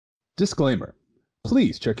Disclaimer.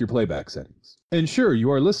 Please check your playback settings. Ensure you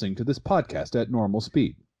are listening to this podcast at normal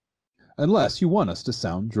speed. Unless you want us to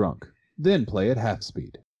sound drunk. Then play at half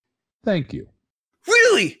speed. Thank you.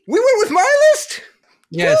 Really? We went with my list?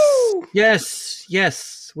 Yes. Woo!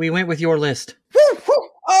 Yes. We went with your list. Woo, woo.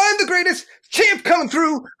 I'm the greatest champ coming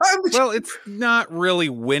through. Well, it's not really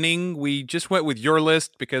winning. We just went with your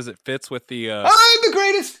list because it fits with the... I'm the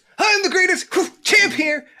greatest. I'm the greatest. Woo, champ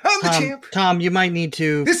here. I'm the champ. Tom, you might need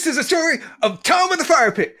to... This is a story of Tom of the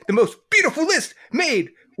Firepit, the most beautiful list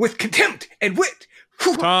made with contempt and wit.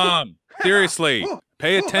 Woo. Tom, seriously,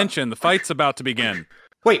 pay attention. The fight's about to begin.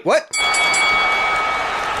 Wait, what?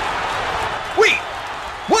 Wait,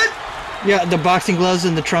 what? Yeah, the boxing gloves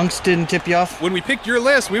and the trunks didn't tip you off? When we picked your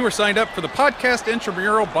list, we were signed up for the Podcast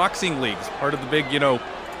Intramural Boxing Leagues, part of the big,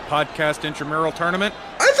 Podcast Intramural Tournament.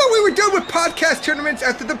 I thought we were done with podcast tournaments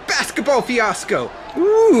after the basketball fiasco.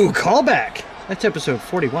 Ooh, callback. That's episode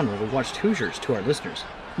 41 where we watched Hoosiers to our listeners.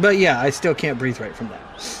 But yeah, I still can't breathe right from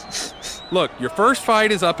that. Look, your first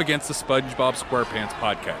fight is up against the SpongeBob SquarePants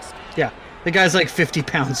podcast. Yeah, the guy's like 50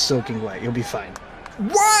 pounds soaking wet. You'll be fine.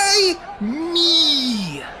 Why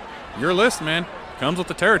me? Your list, man, comes with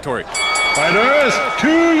the territory. Fighters,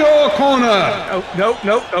 to your corner! Oh, no.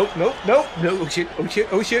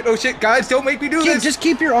 Oh, shit. Guys, don't make me do this. Just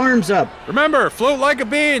keep your arms up. Remember, float like a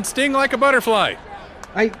bee and sting like a butterfly.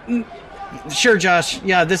 Sure, Josh.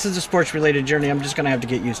 Yeah, this is a sports-related journey. I'm just gonna have to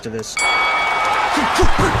get used to this.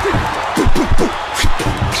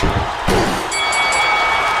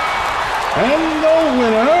 And the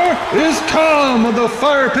winner is Tom of the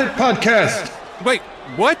Firepit podcast. Wait,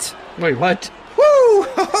 what? Wait, what? Woo!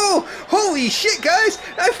 Ho, holy shit, guys!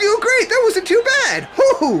 I feel great. That wasn't too bad.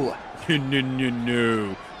 Woo!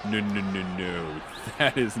 No.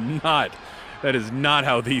 That is not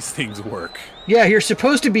how these things work. Yeah, you're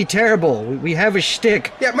supposed to be terrible. We have a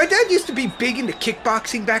shtick. Yeah, my dad used to be big into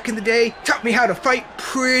kickboxing back in the day. Taught me how to fight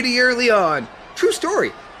pretty early on. True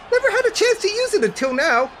story. Never had a chance to use it until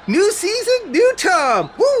now. New season, new Tom.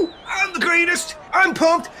 Woo! I'm the greatest. I'm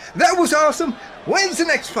pumped. That was awesome. When's the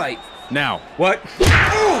next fight? Now. What?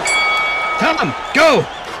 Oh! Tom, go!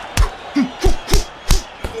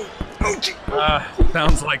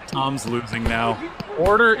 Sounds like Tom's losing now.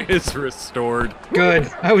 Order is restored.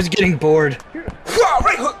 Good. I was getting bored.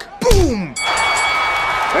 Right hook. Boom!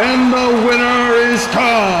 And the winner is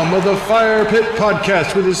Tom of the Firepit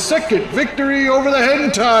podcast with his second victory over the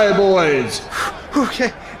Hentai Boys.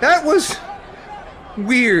 Okay, that was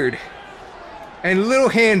weird and a little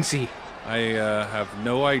handsy. I have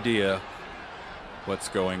no idea what's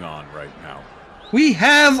going on right now. We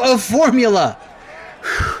have a formula.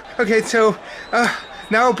 Okay, so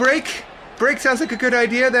now a break. Break sounds like a good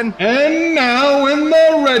idea then. And now in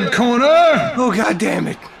the red corner, Oh, god damn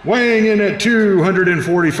it. weighing in at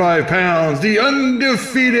 245 pounds, the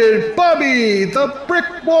undefeated Bobby the Brick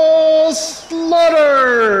Wall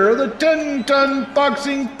Slaughter of the 10-Ton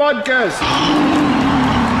Boxing Podcast.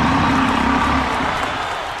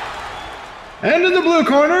 And in the blue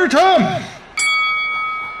corner, Tom.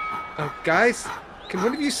 Guys, can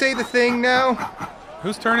one of you say the thing now?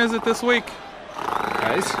 Whose turn is it this week?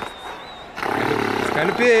 Guys, it's kind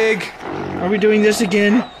of big. Are we doing this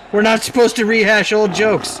again? We're not supposed to rehash old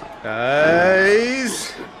jokes.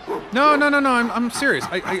 Guys. No. I'm serious.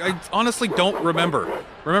 I honestly don't remember.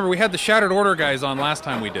 Remember, we had the Shattered Order guys on last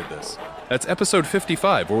time we did this. That's episode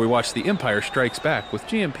 55, where we watched The Empire Strikes Back with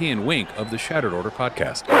GMP and Wink of the Shattered Order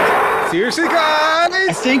podcast. Seriously, guys?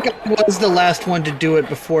 I think I was the last one to do it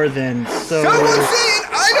before then, so... Someone say it!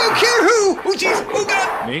 I don't care who! Oh, jeez! Oh,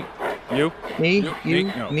 God! Me? You? Me? You? You?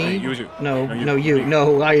 No, Me? you. No, you.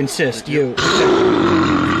 No, I insist. You. For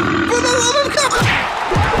the love of God!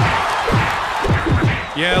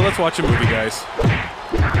 Yeah, let's watch a movie, guys.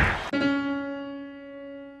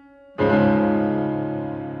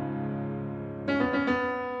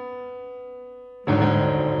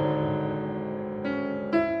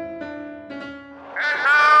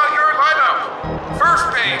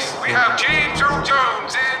 We have James Earl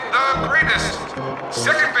Jones in The Greatest.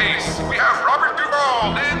 Second base, we have Robert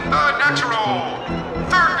Duvall in The Natural.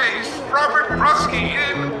 Third base, Robert Brodsky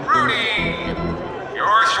in Rudy.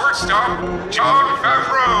 Your shortstop, John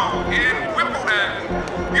Favreau in Wimbledon.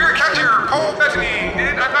 Your catcher, Paul Bettany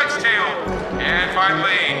in A Knight's Tale. And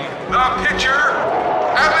finally, the pitcher,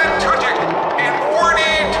 Alan Tudyk in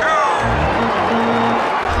 42.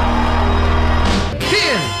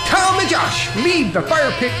 Tom and Josh lead the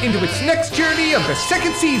Firepit into its next journey of the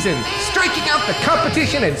second season, striking out the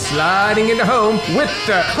competition and sliding into home with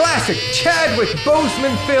the classic Chadwick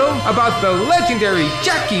Boseman film about the legendary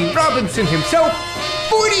Jackie Robinson himself,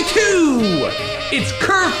 42! It's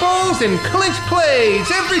curveballs and clinch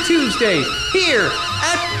plays every Tuesday here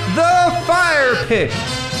at the Fire Pit.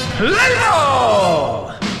 Let it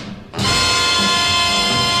roll!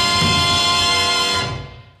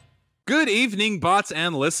 Good evening, bots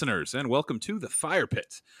and listeners, and welcome to the Fire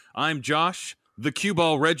Pit. I'm Josh, the cue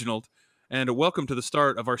ball Reginald, and welcome to the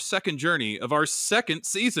start of our second journey of our second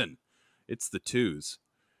season. It's the twos.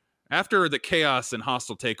 After the chaos and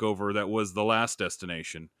hostile takeover that was the last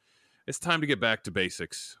destination, it's time to get back to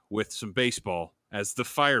basics with some baseball as the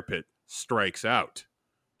Fire Pit strikes out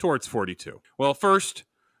towards 42. Well, first,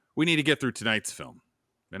 we need to get through tonight's film.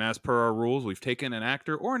 And as per our rules, we've taken an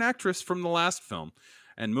actor or an actress from the last film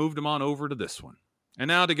and moved them on over to this one. And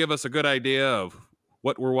now to give us a good idea of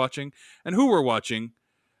what we're watching and who we're watching,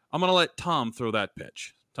 I'm going to let Tom throw that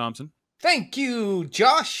pitch. Thompson? Thank you,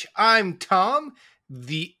 Josh. I'm Tom,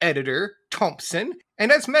 the editor, Thompson.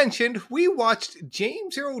 And as mentioned, we watched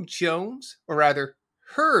James Earl Jones, or rather,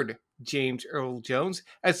 heard James Earl Jones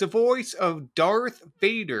as the voice of Darth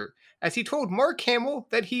Vader, as he told Mark Hamill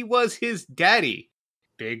that he was his daddy.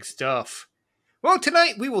 Big stuff. Well,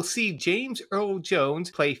 tonight we will see James Earl Jones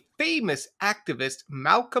play famous activist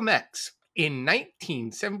Malcolm X in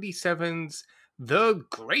 1977's The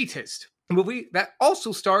Greatest, a movie that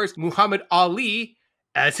also stars Muhammad Ali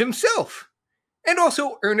as himself, and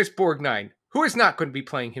also Ernest Borgnine, who is not going to be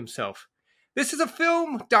playing himself. This is a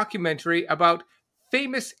film documentary about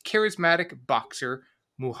famous charismatic boxer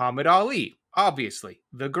Muhammad Ali, obviously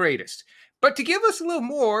the greatest. But to give us a little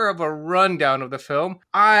more of a rundown of the film,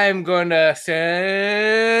 I'm going to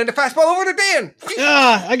send a fastball over to Dan.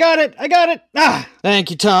 I got it.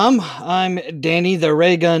 Thank you, Tom. I'm Danny the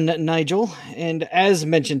Ray Gun Nigel, and as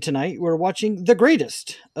mentioned tonight, we're watching The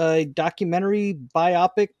Greatest, a documentary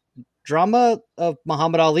biopic drama of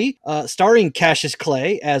Muhammad Ali, starring Cassius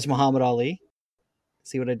Clay as Muhammad Ali.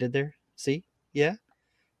 See what I did there? See? Yeah,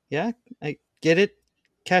 I get it.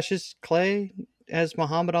 Cassius Clay as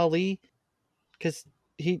Muhammad Ali. Because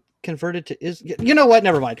he converted to Islam. You know what?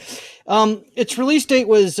 Never mind. Its release date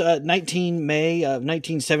was 19 May of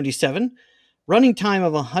 1977. Running time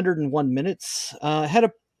of 101 minutes.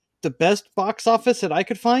 Had the best box office that I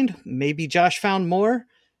could find. Maybe Josh found more.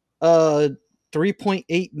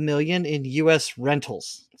 3.8 million in U.S.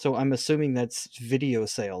 rentals. So I'm assuming that's video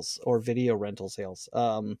sales or video rental sales.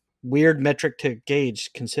 Weird metric to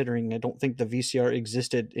gauge, considering I don't think the VCR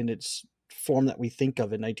existed in its form that we think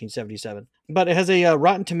of in 1977. But it has a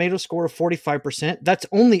Rotten Tomato score of 45%. That's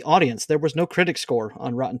only audience. There was no critic score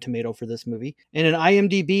on Rotten Tomato for this movie. And an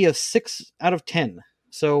IMDb of 6 out of 10.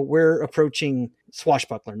 So we're approaching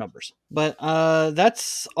swashbuckler numbers. But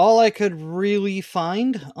that's all I could really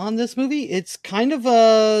find on this movie. It's kind of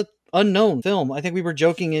a unknown film. I think we were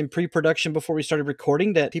joking in pre-production before we started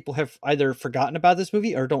recording that people have either forgotten about this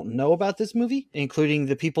movie or don't know about this movie, including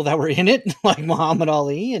the people that were in it, like Muhammad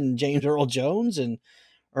Ali and James Earl Jones and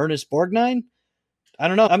Ernest Borgnine. I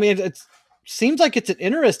don't know. I mean, it seems like it's an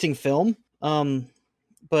interesting film,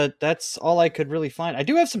 but that's all I could really find. I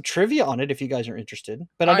do have some trivia on it if you guys are interested,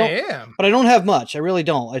 but I don't have much. I really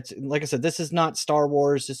don't. It's like I said, this is not Star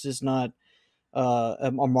Wars. This is not a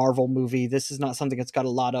Marvel movie. This is not something that's got a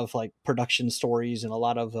lot of like production stories and a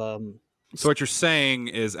lot of So what you're saying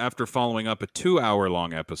is after following up a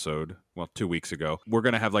 2-hour-long episode, well, 2 weeks ago, we're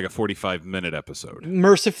going to have like a 45-minute episode.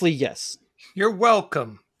 Mercifully, yes. You're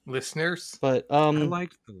welcome, listeners. But I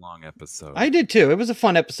liked the long episode. I did too. It was a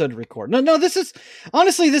fun episode to record. No, this is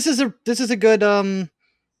honestly this is a good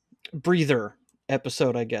breather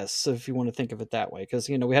episode, I guess, if you want to think of it that way, because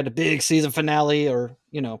we had a big season finale, or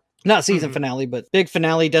not season finale, but big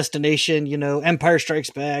finale destination, Empire Strikes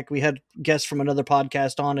Back. We had guests from another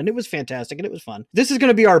podcast on, and it was fantastic and it was fun. This is going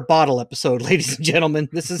to be our bottle episode, ladies and gentlemen.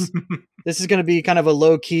 This is going to be kind of a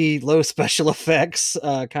low-key, low special effects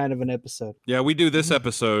kind of an episode. Yeah, we do this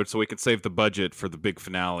episode so we can save the budget for the big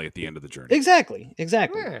finale at the end of the journey. Exactly.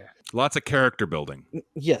 Yeah. Lots of character building.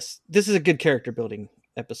 Yes, this is a good character building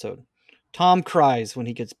episode. Tom cries when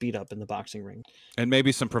he gets beat up in the boxing ring. And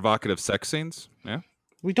maybe some provocative sex scenes. Yeah.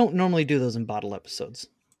 We don't normally do those in bottle episodes.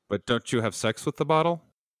 But don't you have sex with the bottle?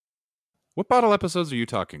 What bottle episodes are you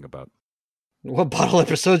talking about? What bottle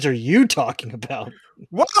episodes are you talking about?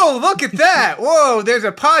 Whoa, look at that. Whoa, there's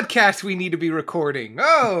a podcast we need to be recording.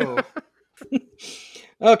 Oh.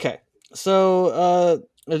 Okay. So,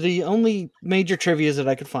 the only major trivia that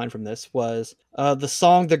I could find from this was the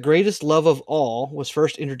song The Greatest Love of All was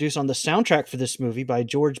first introduced on the soundtrack for this movie by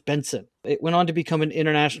George Benson. It went on to become an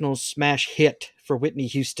international smash hit for Whitney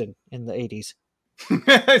Houston in the 80s.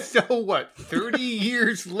 So what, 30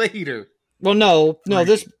 years later? Well, no,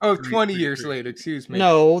 this Oh, 20 years later, excuse me.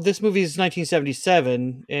 no, this movie is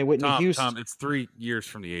 1977, and Whitney Houston. Tom, it's 3 years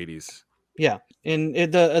from the 80s. Yeah, and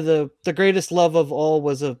the greatest love of all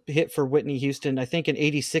was a hit for Whitney Houston, I think in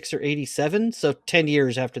 86 or 87, so 10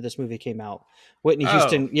 years after this movie came out. Whitney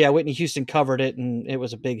Houston covered it, and it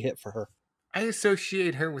was a big hit for her. I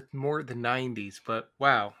associate her with more the 90s, but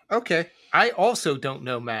wow. Okay. I also don't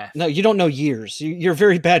know math. No, you don't know years. You're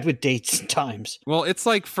very bad with dates and times. Well, it's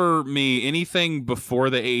like for me, anything before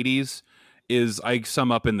the 80s is I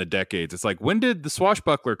sum up in the decades. It's like, when did The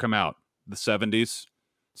Swashbuckler come out? The 70s?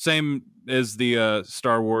 Same as the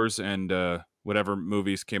Star Wars and whatever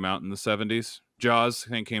movies came out in the 70s. Jaws,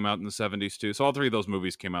 I think, came out in the 70s too. So all three of those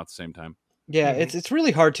movies came out at the same time. Yeah, it's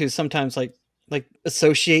really hard to sometimes like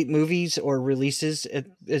associate movies or releases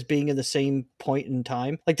as being in the same point in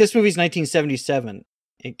time. Like this movie's 1977.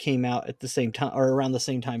 It came out at the same time or around the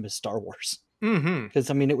same time as Star Wars. Because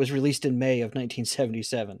I mean, it was released in May of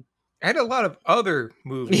 1977. And a lot of other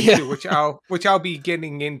movies too, which I'll be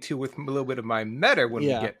getting into with a little bit of my meta when we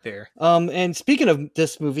get there. And speaking of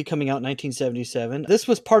this movie coming out in 1977, this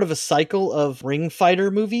was part of a cycle of ring fighter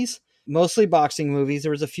movies, mostly boxing movies.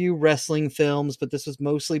 There was a few wrestling films, but this was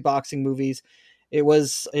mostly boxing movies. It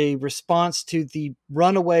was a response to the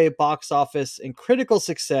runaway box office and critical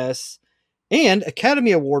success and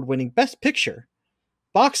Academy Award winning Best Picture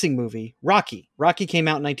boxing movie, Rocky. Rocky came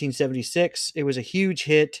out in 1976. It was a huge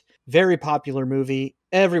hit. Very popular movie.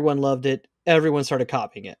 Everyone loved it. Everyone started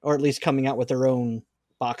copying it, or at least coming out with their own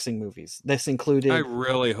boxing movies. This included... I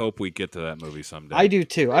really hope we get to that movie someday. I do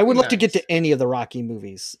too. I would love to get to any of the Rocky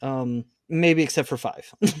movies. Maybe except for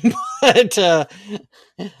 5. But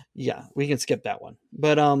yeah, we can skip that one.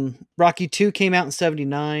 But Rocky 2 came out in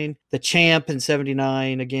 79. The Champ in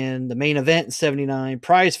 79 again. The Main Event in 79.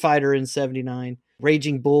 Prize Fighter in 79.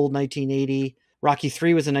 Raging Bull 1980. Rocky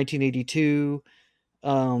 3 was in 1982.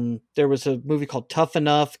 There was a movie called Tough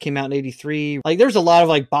Enough, came out in 83. Like there's a lot of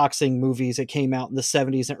like boxing movies that came out in the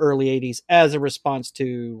 70s and early 80s as a response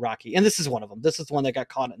to Rocky. And this is one of them. This is the one that got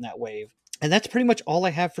caught in that wave. And that's pretty much all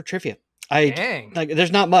I have for trivia.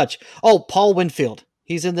 There's not much. Oh, Paul Winfield.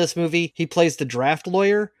 He's in this movie. He plays the draft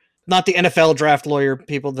lawyer. Not the NFL draft lawyer,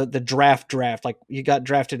 people, the draft. Like, you got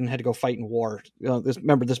drafted and had to go fight in war.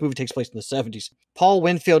 Remember, this movie takes place in the 70s. Paul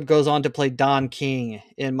Winfield goes on to play Don King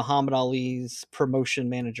in Muhammad Ali's promotion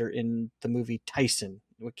manager in the movie Tyson,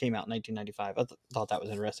 which came out in 1995. I thought that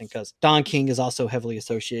was interesting because Don King is also heavily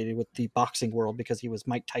associated with the boxing world because he was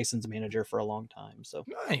Mike Tyson's manager for a long time. So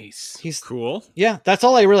nice. He's cool. Yeah, that's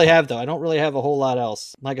all I really have, though. I don't really have a whole lot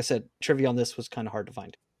else. Like I said, trivia on this was kind of hard to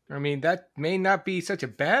find. I mean, that may not be such a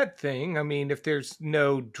bad thing. I mean, if there's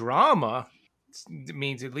no drama, it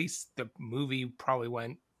means at least the movie probably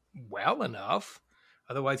went well enough.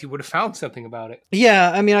 Otherwise, you would have found something about it.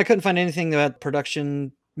 Yeah, I mean, I couldn't find anything about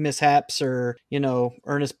production mishaps or,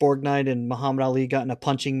 Ernest Borgnine and Muhammad Ali got in a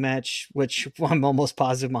punching match, which I'm almost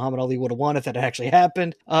positive Muhammad Ali would have won if that actually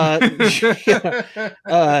happened.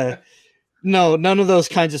 No, none of those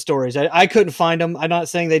kinds of stories. I couldn't find them. I'm not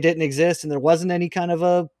saying they didn't exist and there wasn't any kind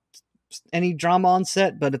of any drama on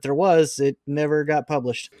set, but if there was, it never got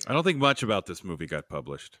published. I don't think much about this movie got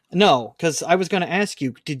published. No, because I was going to ask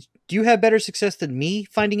you, do you have better success than me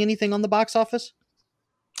finding anything on the box office?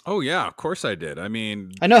 Oh, yeah, of course I did. I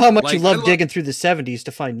mean... I know how much you love digging through the 70s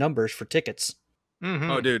to find numbers for tickets.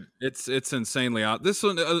 Mm-hmm. Oh, dude, it's insanely out. This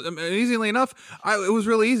one, easily enough, it was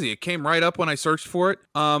really easy. It came right up when I searched for it.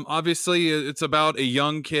 Obviously, it's about a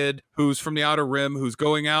young kid who's from the Outer Rim, who's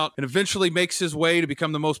going out and eventually makes his way to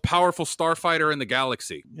become the most powerful starfighter in the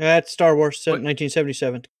galaxy. That's Star Wars,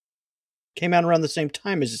 1977. Came out around the same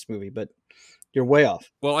time as this movie, but you're way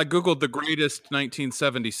off. Well, I Googled the greatest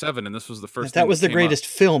 1977, and this was the first that was the greatest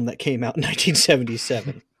film that came out in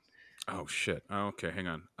 1977. Oh, shit. Okay, hang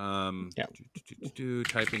on. Yeah.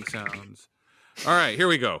 Typing sounds. All right, here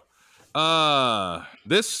we go.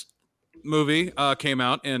 This movie came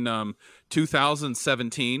out in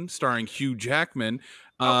 2017, starring Hugh Jackman.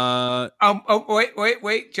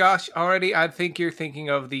 Wait, Josh. Already, I think you're thinking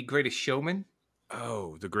of The Greatest Showman.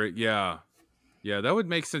 Oh, yeah, that would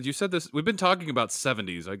make sense. You said this. We've been talking about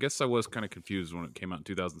 70s. I guess I was kind of confused when it came out in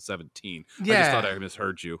 2017. Yeah. I just thought I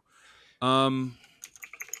misheard you.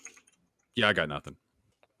 Yeah, I got nothing.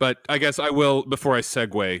 But I guess I will, before I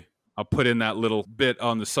segue, I'll put in that little bit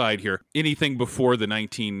on the side here. Anything before the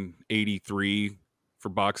 1983 for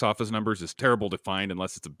box office numbers is terrible to find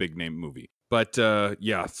unless it's a big name movie. But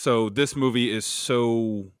yeah, so this movie is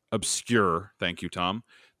so obscure, thank you, Tom,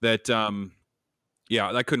 that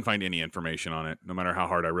yeah, I couldn't find any information on it, no matter how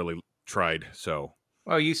hard I really tried. So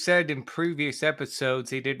Well, you said in previous episodes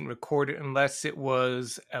they didn't record it unless it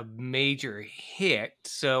was a major hit.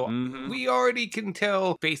 So Mhm. we already can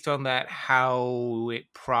tell based on that how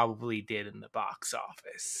it probably did in the box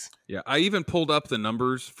office. Yeah, I even pulled up the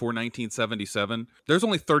numbers for 1977. There's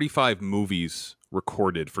only 35 movies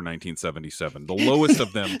recorded for 1977. The lowest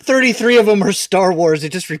of them. 33 of them are Star Wars.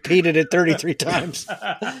 It just repeated it 33 times.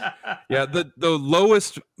 Yeah, the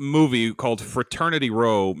lowest movie called Fraternity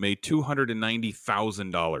Row made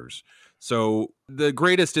 $290,000. So the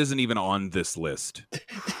greatest isn't even on this list.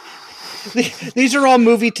 These are all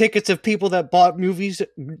movie tickets of people that bought movies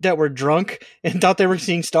that were drunk and thought they were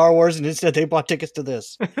seeing Star Wars, and instead they bought tickets to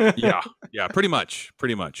this. Yeah, pretty much.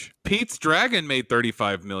 Pete's Dragon made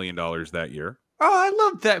 $35 million that year. Oh, I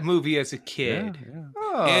loved that movie as a kid. Yeah.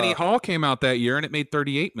 Oh, Annie Hall came out that year and it made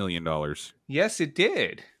 $38 million. yes, it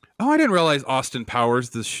did. Oh, I didn't realize Austin Powers,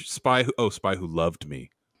 the Spy Who Loved Me.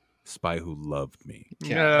 Spy Who Loved Me.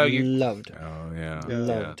 No, you loved. Oh yeah,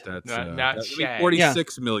 Loved. That's Not that Shag.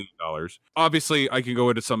 $46 million. Obviously, I can go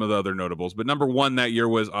into some of the other notables, but number one that year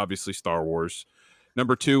was obviously Star Wars.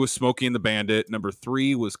 Number 2 was Smokey and the Bandit. Number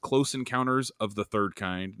 3 was Close Encounters of the Third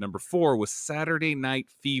Kind. Number 4 was Saturday Night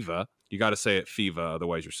Fever. You got to say it Fever,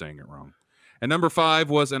 otherwise you're saying it wrong. And number 5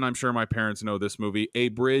 was, and I'm sure my parents know this movie, A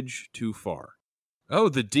Bridge Too Far. Oh,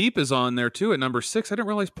 The Deep is on there too at number 6. I didn't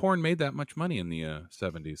realize porn made that much money in the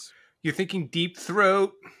 70s. You're thinking Deep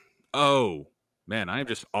Throat. Oh, man, I'm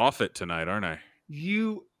just off it tonight, aren't I?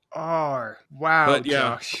 You are. Wow, But, yeah.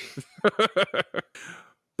 Josh.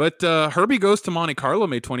 But Herbie Goes to Monte Carlo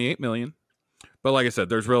made $28 million. But like I said,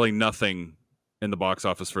 there's really nothing in the box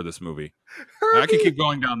office for this movie. I can keep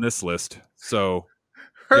going down this list. So,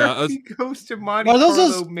 Herbie Goes to Monte Are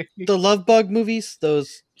those Carlo. the Love Bug movies?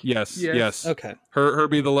 Those? yes. Okay.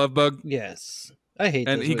 Herbie the Love Bug. Yes. I hate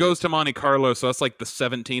And those he movies. Goes to Monte Carlo, so that's like the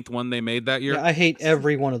 17th one they made that year. Yeah, I hate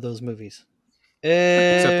every one of those movies.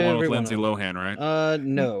 Except the one with Every Lindsay of them. Lohan,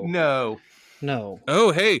 right? No.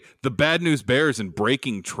 Oh, hey, The Bad News Bears and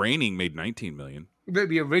Breaking Training made $19 million.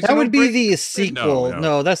 The original. That would be the sequel. No.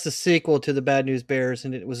 No, that's the sequel to The Bad News Bears,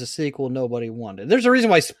 and it was a sequel nobody wanted. There's a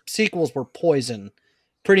reason why sequels were poison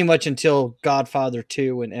pretty much until Godfather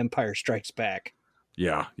 2 and Empire Strikes Back.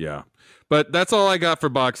 Yeah. But that's all I got for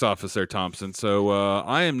box office there, Thompson. So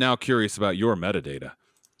I am now curious about your metadata.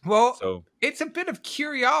 Well, it's a bit of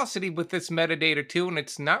curiosity with this metadata too, and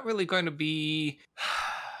it's not really going to be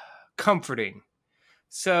comforting.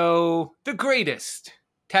 So, the greatest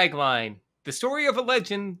tagline: the story of a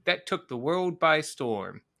legend that took the world by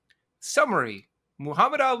storm. Summary: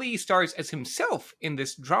 Muhammad Ali stars as himself in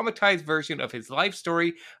this dramatized version of his life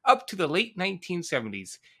story up to the late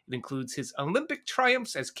 1970s. It includes his Olympic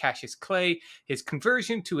triumphs as Cassius Clay, his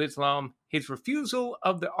conversion to Islam, his refusal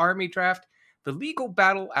of the army draft, the legal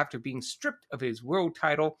battle after being stripped of his world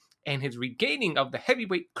title, and his regaining of the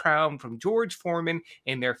heavyweight crown from George Foreman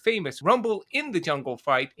in their famous Rumble in the Jungle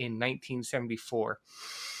fight in 1974.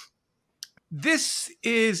 This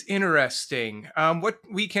is interesting. What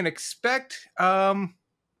we can expect.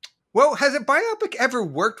 Well, has a biopic ever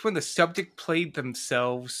worked when the subject played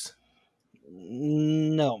themselves?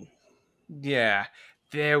 No. Yeah,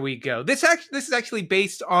 there we go. This is actually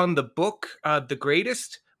based on the book, The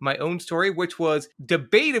Greatest, My Own Story, which was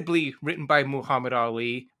debatably written by Muhammad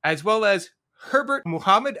Ali, as well as Herbert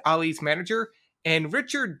Muhammad Ali's manager, and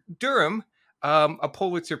Richard Durham, a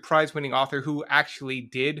Pulitzer Prize-winning author who actually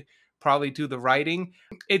did probably do the writing.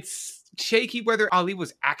 It's shaky whether Ali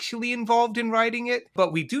was actually involved in writing it,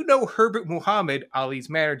 but we do know Herbert Muhammad, Ali's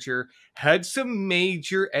manager, had some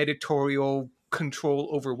major editorial control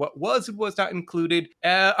over what was and was not included,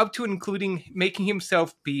 up to and including making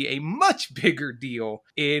himself be a much bigger deal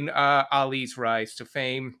in Ali's rise to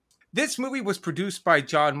fame. This movie was produced by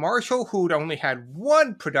John Marshall, who'd only had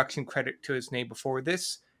one production credit to his name before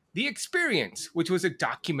this, The Experience, which was a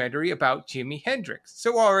documentary about Jimi Hendrix.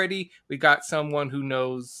 So already we got someone who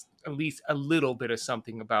knows at least a little bit of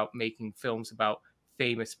something about making films about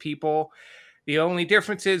famous people. The only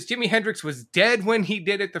difference is Jimi Hendrix was dead when he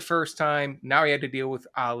did it the first time. Now he had to deal with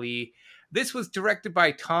Ali. This was directed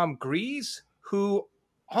by Tom Grease, who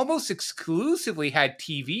almost exclusively had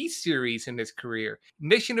TV series in his career.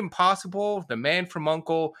 Mission Impossible, The Man from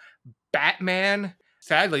U.N.C.L.E., Batman.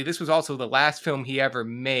 Sadly, this was also the last film he ever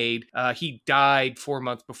made. He died 4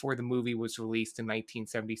 months before the movie was released in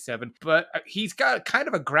 1977. But he's got kind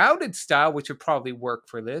of a grounded style, which would probably work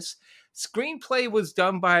for this. Screenplay was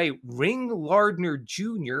done by Ring Lardner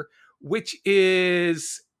Jr., which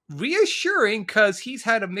is reassuring because he's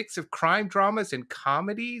had a mix of crime dramas and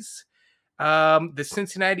comedies. The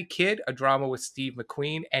Cincinnati Kid, a drama with Steve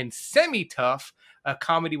McQueen, and Semi-Tough, a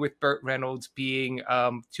comedy with Burt Reynolds being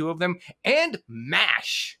two of them, and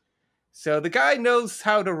MASH. So the guy knows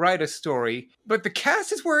how to write a story, but the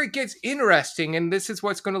cast is where it gets interesting, and this is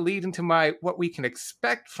what's going to lead into what we can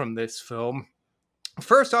expect from this film.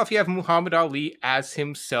 First off, you have Muhammad Ali as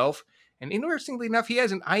himself, and interestingly enough, he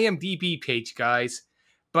has an IMDb page, guys.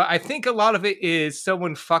 But I think a lot of it is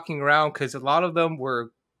someone fucking around, because a lot of them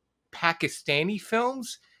were Pakistani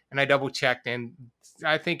films, and I double checked, and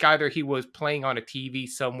I think either he was playing on a TV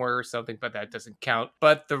somewhere or something, but that doesn't count.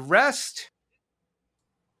 But the rest,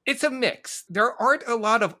 it's a mix. There aren't a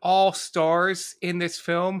lot of all-stars in this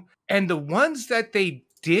film, and the ones that they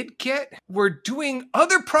did get were doing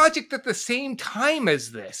other projects at the same time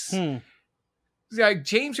as this. Like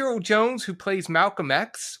James Earl Jones, who plays Malcolm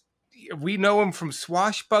X, we know him from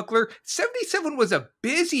Swashbuckler. 77 was a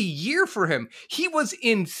busy year for him. He was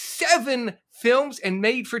in 7 films and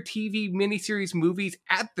made-for-TV miniseries movies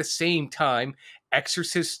at the same time.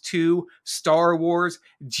 Exorcist 2, Star Wars,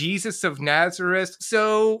 Jesus of Nazareth.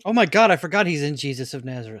 So... Oh my God, I forgot he's in Jesus of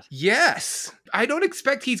Nazareth. Yes. I don't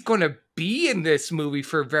expect he's going to be in this movie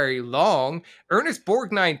for very long. Ernest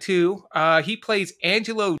Borgnine, too. He plays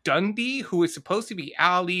Angelo Dundee, who is supposed to be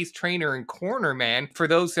Ali's trainer and corner man. For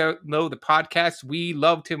those that know the podcast, we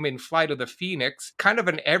loved him in Flight of the Phoenix. Kind of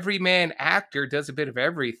an everyman actor, does a bit of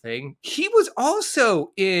everything. He was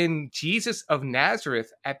also in Jesus of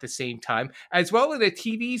Nazareth at the same time, as well in a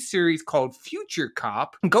TV series called Future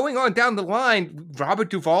Cop. Going on down the line, Robert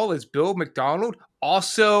Duvall as Bill McDonald,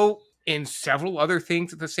 also in several other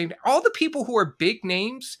things at the same time. All the people who are big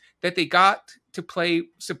names that they got to play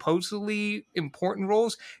supposedly important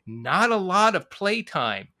roles, not a lot of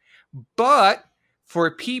playtime. But for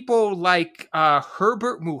people like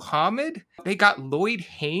Herbert Muhammad, they got Lloyd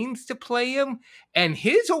Haynes to play him, and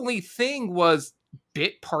his only thing was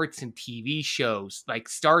bit parts in TV shows like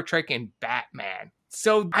Star Trek and Batman.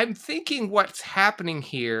 So I'm thinking what's happening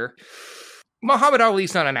here. Muhammad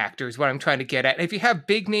Ali's not an actor is what I'm trying to get at. If you have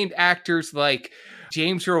big named actors like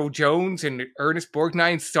James Earl Jones and Ernest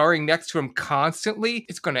Borgnine starring next to him constantly,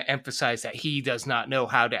 it's going to emphasize that he does not know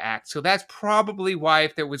how to act. So that's probably why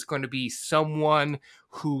if there was going to be someone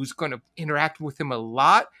who's going to interact with him a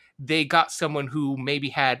lot, they got someone who maybe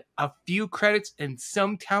had a few credits and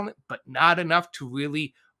some talent, but not enough to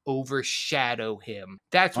really overshadow him.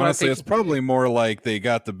 That's what honestly, I think. it's probably more like they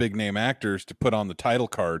got the big name actors to put on the title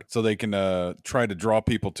card so they can try to draw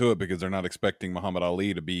people to it, because they're not expecting Muhammad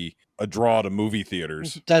Ali to be a draw to movie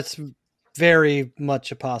theaters. That's very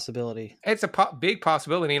much a possibility. It's a big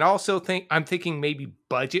possibility. And also I'm thinking maybe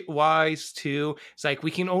budget wise too. It's like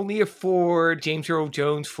we can only afford James Earl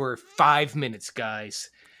Jones for 5 minutes, guys.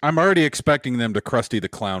 I'm already expecting them to Krusty the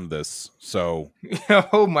Clown this, so...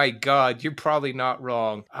 Oh my God, you're probably not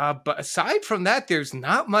wrong. But aside from that, there's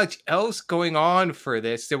not much else going on for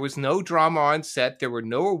this. There was no drama on set. There were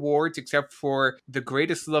no awards except for The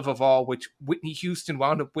Greatest Love of All, which Whitney Houston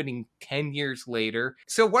wound up winning 10 years later.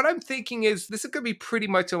 So what I'm thinking is this is going to be pretty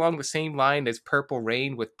much along the same line as Purple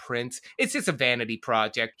Rain with Prince. It's just a vanity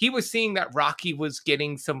project. He was seeing that Rocky was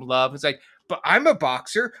getting some love. It's like, but I'm a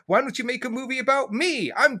boxer. Why don't you make a movie about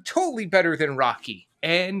me? I'm totally better than Rocky.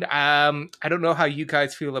 And I don't know how you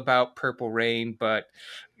guys feel about Purple Rain, but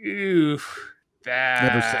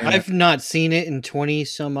I've not seen it in 20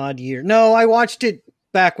 some odd years. No, I watched it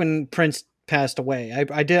back when Prince passed away.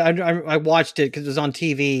 I watched it because it was on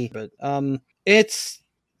TV. But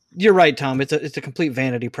you're right, Tom. It's a complete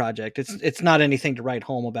vanity project. It's not anything to write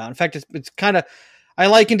home about. In fact, it's kind of, I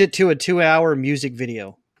likened it to a 2-hour music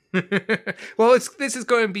video. Well, this is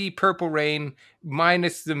going to be Purple Rain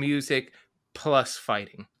minus the music plus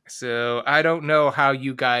fighting. So I don't know how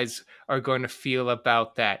you guys are going to feel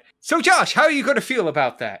about that. So Josh, how are you going to feel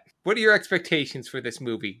about that? What are your expectations for this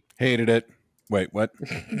movie? Hated it. Wait, what?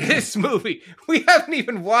 This movie. We haven't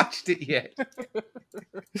even watched it yet.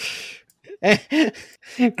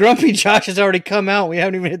 Grumpy Josh has already come out. We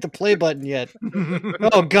haven't even hit the play button yet.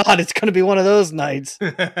 Oh God, it's going to be one of those nights.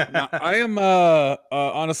 Now, I am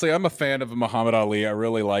honestly, I'm a fan of Muhammad Ali. I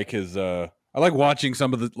really like his. I like watching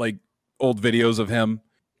some of the old videos of him.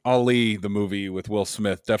 Ali, the movie with Will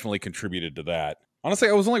Smith, definitely contributed to that. Honestly,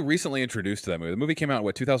 I was only recently introduced to that movie. The movie came out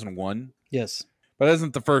in 2001. Yes, but that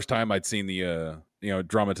isn't the first time I'd seen the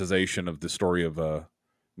dramatization of the story of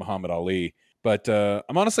Muhammad Ali. But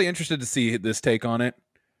I'm honestly interested to see this take on it.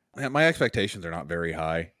 My expectations are not very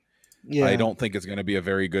high. Yeah. I don't think it's going to be a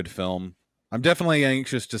very good film. I'm definitely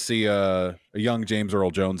anxious to see a young James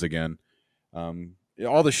Earl Jones again.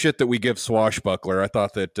 All the shit that we give Swashbuckler, I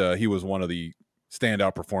thought that he was one of the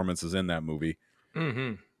standout performances in that movie.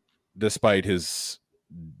 Mm-hmm. despite his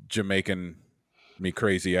Jamaican me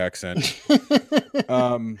crazy accent.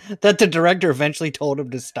 That the director eventually told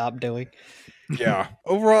him to stop doing. Yeah.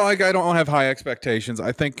 Overall, I don't have high expectations.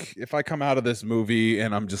 I think if I come out of this movie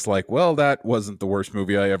and I'm just like, well, that wasn't the worst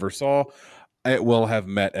movie I ever saw, it will have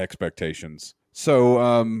met expectations.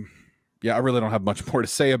 So, yeah, I really don't have much more to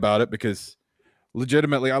say about it because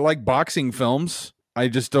legitimately, I like boxing films. I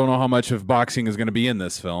just don't know how much of boxing is going to be in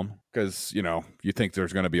this film because, you think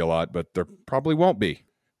there's going to be a lot, but there probably won't be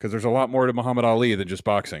because there's a lot more to Muhammad Ali than just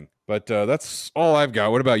boxing. But that's all I've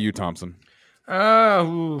got. What about you, Thompson?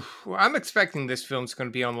 I'm expecting this film's going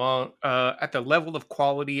to be on at the level of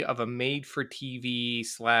quality of a made-for-TV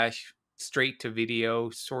 /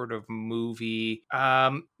 straight-to-video sort of movie.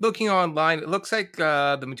 Looking online, it looks like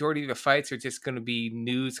the majority of the fights are just going to be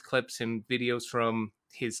news clips and videos from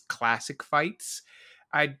his classic fights.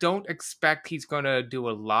 I don't expect he's going to do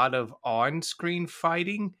a lot of on-screen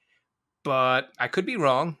fighting, but I could be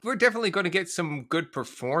wrong. We're definitely going to get some good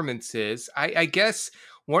performances. I guess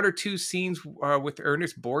one or two scenes with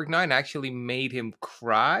Ernest Borgnine actually made him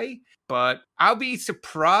cry, but I'll be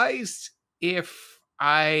surprised if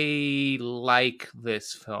I like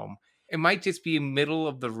this film. It might just be middle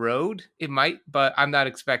of the road. It might, but I'm not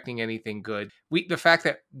expecting anything good. The fact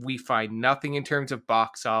that we find nothing in terms of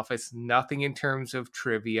box office, nothing in terms of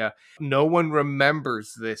trivia, no one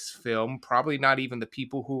remembers this film, probably not even the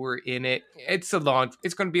people who were in it. It's going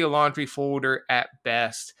to be a laundry folder at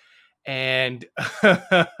best, and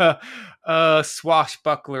a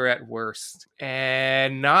swashbuckler at worst.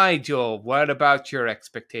 And Nigel, what about your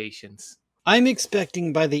expectations? I'm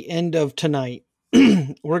expecting by the end of tonight,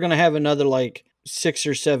 we're going to have another 6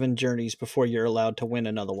 or 7 journeys before you're allowed to win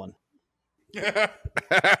another one.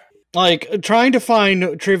 Trying to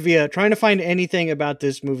find trivia, trying to find anything about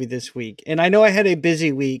this movie this week. And I know I had a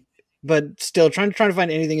busy week, but still trying to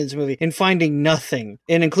find anything in this movie and finding nothing.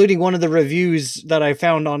 And including one of the reviews that I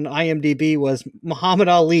found on IMDb was Muhammad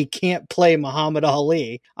Ali can't play Muhammad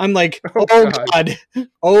Ali. I'm like, oh God.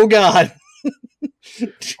 Oh God.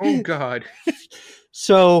 Oh God.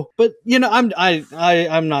 So, but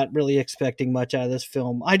I'm not really expecting much out of this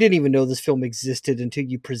film. I didn't even know this film existed until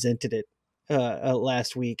you presented it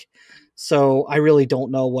last week. So I really don't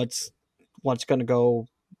know what's going to go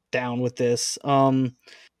down with this.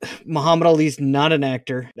 Muhammad Ali's not an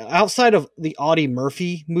actor. Outside of the Audie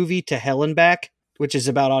Murphy movie To Hell and Back, which is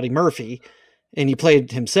about Audie Murphy, and he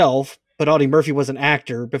played himself, but Audie Murphy was an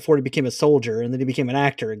actor before he became a soldier, and then he became an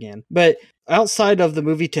actor again. But outside of the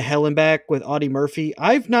movie To Hell and Back with Audie Murphy,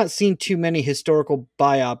 I've not seen too many historical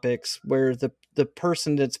biopics where the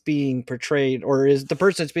person that's being portrayed or is the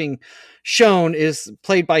person that's being shown is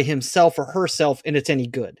played by himself or herself, and it's any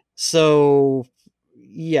good. So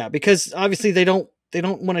yeah, because obviously they don't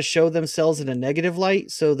want to show themselves in a negative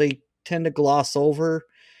light, so they tend to gloss over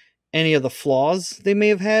any of the flaws they may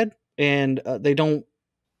have had, and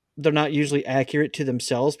they're not usually accurate to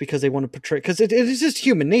themselves because they want to portray, because it is just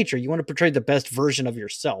human nature. You want to portray the best version of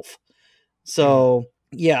yourself. So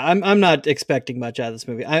yeah, I'm not expecting much out of this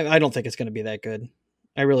movie. I don't think it's going to be that good.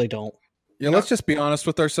 I really don't. Yeah, let's just be honest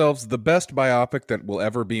with ourselves. The best biopic that will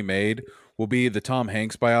ever be made will be the Tom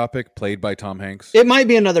Hanks biopic played by Tom Hanks. It might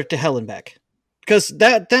be another To Hell and Back, because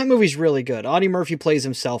that movie's really good. Audie Murphy plays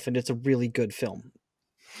himself, and it's a really good film.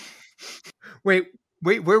 Wait,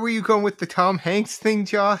 where were you going with the Tom Hanks thing,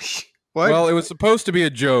 Josh? What? Well, it was supposed to be a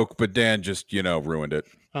joke, but Dan just, ruined it.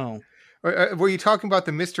 Oh. Were you talking about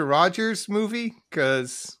the Mr. Rogers movie?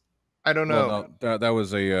 Because I don't know. Well, no, that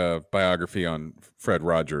was a biography on Fred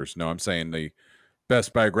Rogers. No, I'm saying the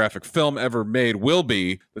best biographic film ever made will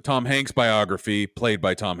be the Tom Hanks biography played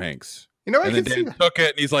by Tom Hanks. And then Dan took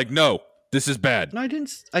it, and he's like, no, this is bad. No, I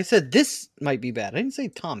didn't. I said this might be bad. I didn't say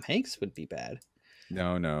Tom Hanks would be bad.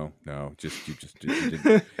 No.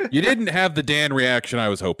 You didn't have the Dan reaction I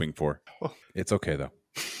was hoping for. It's okay though.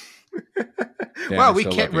 Wow, we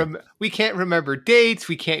can't remember dates.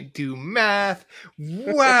 We can't do math.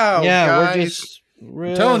 Wow, yeah, guys. we're just.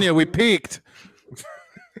 I'm telling you, we peaked.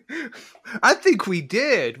 I think we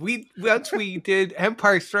did. Once we did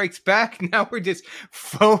Empire Strikes Back, now we're just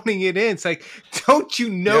phoning it in. It's like, don't you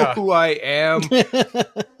know who I am? It's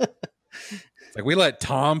like we let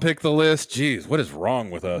Tom pick the list. Jeez, what is wrong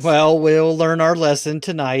with us? Well, we'll learn our lesson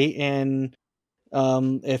tonight, and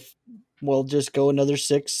if we'll just go another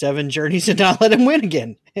 6, 7 journeys and not let him win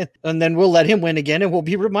again, and then we'll let him win again, and we'll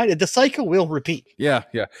be reminded. The cycle will repeat. Yeah.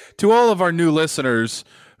 To all of our new listeners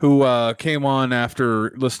who came on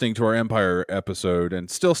after listening to our Empire episode and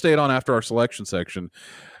still stayed on after our selection section,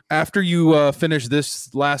 after you finish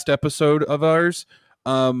this last episode of ours,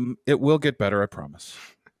 it will get better, I promise.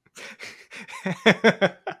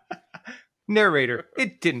 Narrator,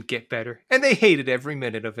 it didn't get better, and they hated every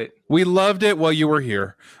minute of it. We loved it while you were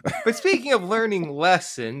here. But speaking of learning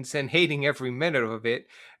lessons and hating every minute of it,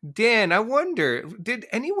 Dan, I wonder, did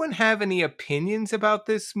anyone have any opinions about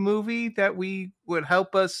this movie that would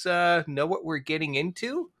help us know what we're getting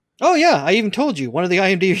into? Oh yeah, I even told you. One of the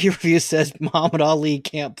IMDb reviews says Muhammad Ali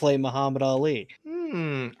can't play Muhammad Ali.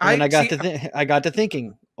 And I got to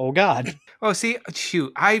thinking, oh God. Oh, see,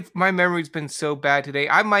 shoot, my memory's been so bad today.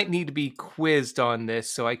 I might need to be quizzed on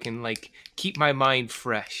this so I can keep my mind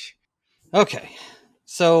fresh. Okay,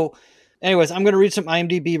 so, anyways, I'm going to read some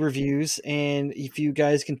IMDb reviews, and if you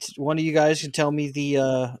guys one of you guys can tell me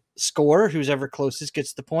the score. Who's ever closest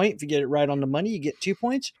gets the point. If you get it right on the money, you get 2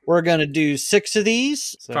 points. We're going to do 6 of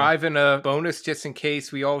these. So. 5 and a bonus just in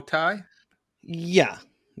case we all tie. Yeah.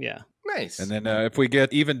 Nice. And then if we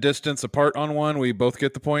get even distance apart on one, we both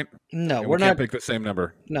get the point? No, we can't pick the same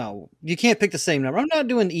number. No, you can't pick the same number. I'm not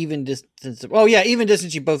doing even distance. Oh, yeah, even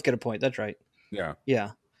distance, you both get a point. That's right. Yeah.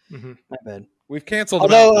 Mm-hmm. My bad. We've canceled.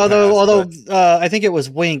 Although, I think it was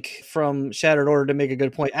Wink from Shattered Order to make a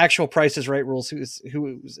good point. Actual Price is Right rules.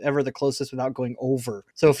 Who's ever the closest without going over.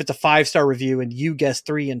 So if it's a 5-star review and you guess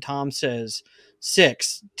 3 and Tom says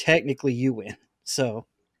 6, technically you win. So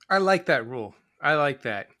I like that rule. I like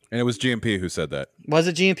that. And it was GMP who said that. Was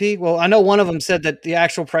it GMP? Well, I know one of them said that the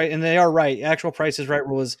actual price, and they are right. Actual Price is Right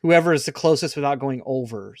rule is whoever is the closest without going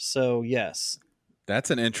over. So yes.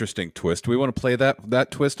 That's an interesting twist. Do we want to play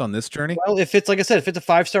that twist on this journey? Well, if it's like I said, if it's a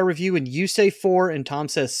 5-star review and you say 4 and Tom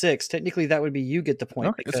says 6, technically that would be you get the point.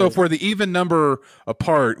 Okay. So for the even number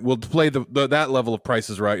apart, we'll play that level of Price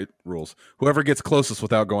is Right rules. Whoever gets closest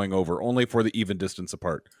without going over, only for the even distance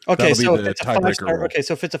apart. Okay, so if it's a 5-star,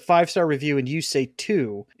 so if it's a 5-star review and you say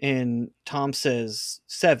 2 and Tom says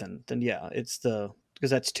 7, then yeah, it's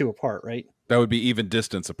because that's 2 apart, right? That would be even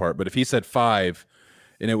distance apart. But if he said 5.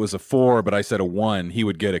 And it was a 4, but I said a 1, he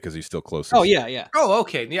would get it because he's still closest. Oh, yeah. Oh,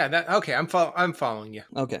 okay. Yeah, okay. I'm following you.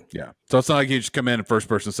 Okay. Yeah. So it's not like you just come in and first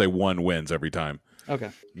person say 1 wins every time.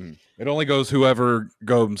 Okay. It only goes whoever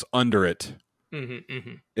goes under it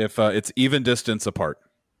if it's even distance apart.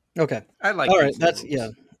 Okay. I like All right. That's, yeah.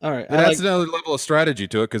 All right. That's another level of strategy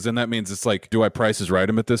to it, because then that means it's like, do I Price is Right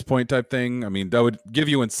him at this point type thing? I mean, that would give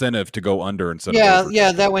you incentive to go under instead of over.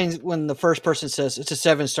 Yeah. That way, when the first person says it's a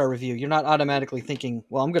 7-star review, you're not automatically thinking,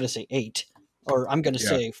 well, I'm going to say 8 or I'm going to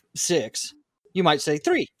say 6. You might say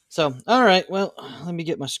 3. So, all right. Well, let me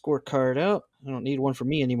get my scorecard out. I don't need one for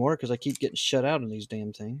me anymore because I keep getting shut out on these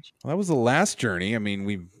damn things. Well, that was the last journey. I mean,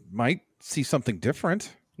 we might see something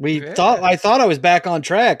different. I thought I was back on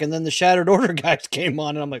track, and then the Shattered Order guys came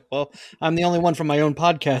on, and I'm like, well, I'm the only one from my own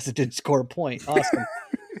podcast that didn't score a point. Awesome.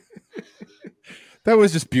 That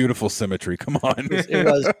was just beautiful symmetry. Come on. It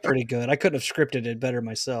was pretty good. I couldn't have scripted it better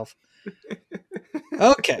myself.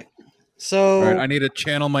 Okay. So all right, I need to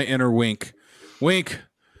channel my inner Wink. Wink,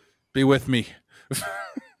 be with me.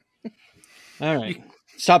 All right.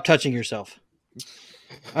 Stop touching yourself.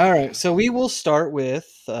 All right. So we will start with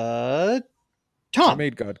Tom. I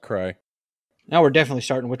made God cry. Now we're definitely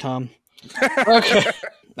starting with Tom. Okay.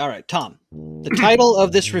 All right, Tom. The title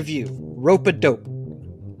of this review, Rope-a-Dope.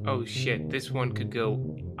 Oh shit, this one could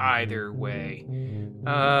go either way.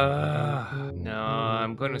 No,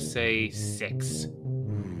 I'm gonna say 6.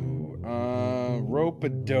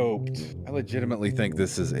 Rope-a-Doped. I legitimately think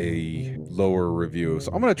this is a lower review,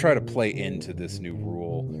 so I'm gonna try to play into this new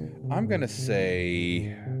rule. I'm gonna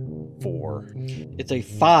say 4. It's a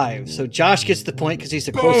 5. So Josh gets the point because he's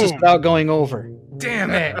the closest without going over. Damn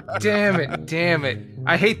it.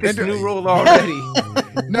 I hate this new rule already.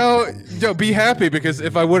 No, be happy, because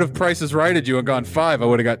if I would have Prices Righted you and gone 5, I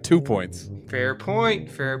would have got 2 points. Fair point.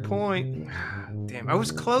 Damn, I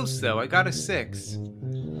was close though. I got a 6.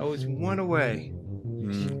 I was 1 away.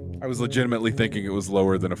 I was legitimately thinking it was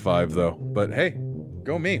lower than a 5 though. But hey,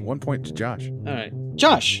 go me. 1 point to Josh. All right.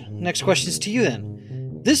 Josh, next question is to you then.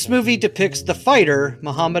 This movie depicts the fighter,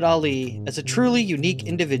 Muhammad Ali, as a truly unique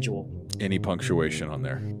individual. Any punctuation on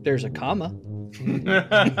there? There's a comma.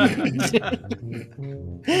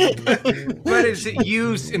 But is it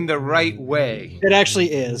used in the right way? It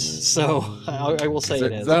actually is. So I will say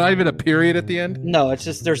it is. Is that not even a period at the end? No, it's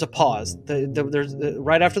just there's a pause. There's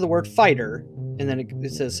right after the word fighter, and then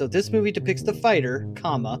it says, so this movie depicts the fighter,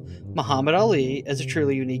 comma, Muhammad Ali as a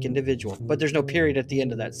truly unique individual. But there's no period at the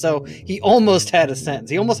end of that. So he almost had a sentence.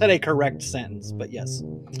 He almost had a correct sentence. But yes,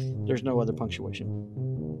 there's no other punctuation.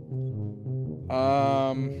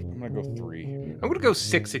 I'm going to go 3. I'm going to go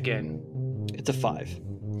 6 again. It's a 5.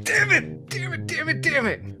 Damn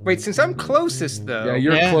it. Wait, since I'm closest though. Yeah,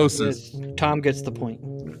 you're closest. Tom gets the point.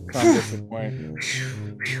 Tom gets the point.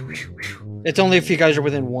 It's only if you guys are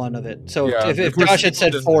within 1 of it. So Yeah, if if we're Josh had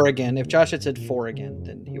said still- 4 again,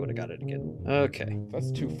 then he would have got it again. Okay.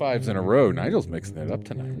 That's 2 5s in a row. Nigel's mixing it up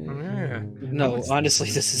tonight. Yeah. No, honestly,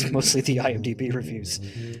 this is mostly the IMDb reviews.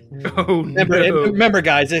 Oh, no. Remember,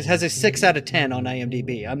 guys, it has a 6 out of 10 on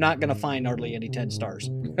IMDb. I'm not going to find hardly any 10 stars.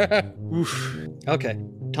 Oof. Okay,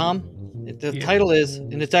 Tom, the title is,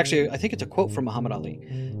 and it's actually, I think it's a quote from Muhammad Ali.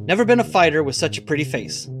 Never been a fighter with such a pretty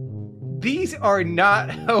face. These are not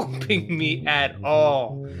helping me at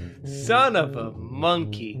all. Son of a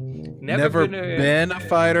monkey. Never been a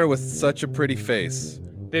fighter with such a pretty face.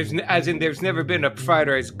 There's never been a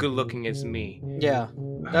fighter as good looking as me. Yeah,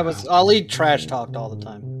 that was Ali trash talked all the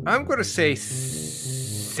time. I'm gonna say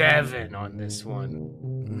 7 on this one.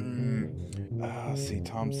 See,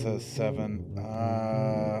 Tom says 7.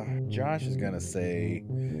 Josh is gonna say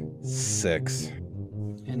 6.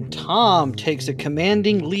 And Tom takes a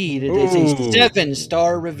commanding lead. It is a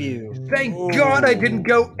 7-star review. Thank God I didn't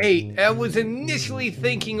go 8. I was initially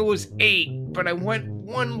thinking it was 8, but I went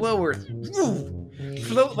 1 lower. Woo!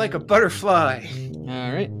 Float like a butterfly.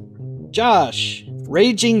 All right. Josh,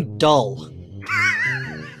 Raging Dull.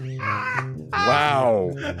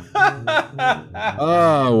 Wow.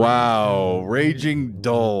 Oh, wow. Raging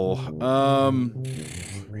Dull.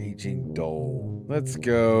 Raging Dull. Let's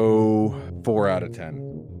go 4 out of 10.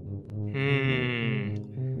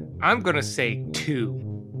 I'm gonna say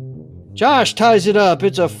 2. Josh ties it up.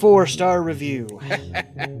 It's a 4-star review.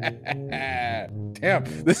 Damn,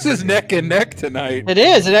 this is neck and neck tonight. It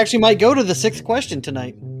is. It actually might go to the 6th question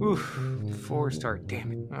tonight. Oof, 4-star,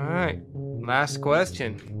 damn it. Alright, last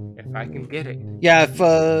question. If I can get it. Yeah,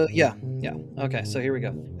 yeah. Okay, so here we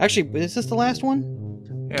go. Actually, is this the last one?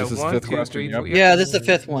 Yeah, This is 1, fifth 2, question, 3, yep. 4. Yeah, this is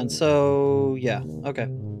the 5th one. So, yeah. Okay.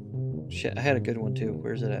 Shit, I had a good one too.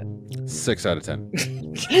 Where's it at? 6 out of 10.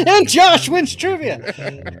 And Josh wins trivia.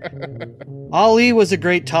 Ali was a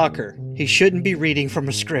great talker. He shouldn't be reading from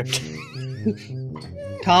a script.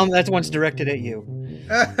 Tom, that one's directed at you.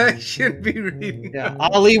 I shouldn't be reading. Yeah,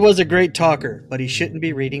 Ali was a great talker, but he shouldn't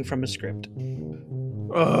be reading from a script.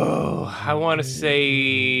 Oh, I want to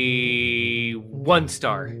say 1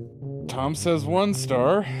 star. Tom says 1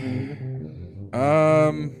 star.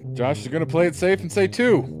 Josh is gonna play it safe and say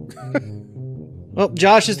 2. Well,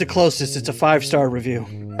 Josh is the closest. It's a 5-star review.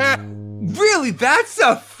 Really? That's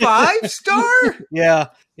a 5-star? Yeah.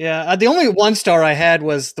 The only 1-star I had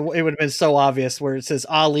was it would have been so obvious where it says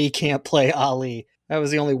Ali can't play Ali. That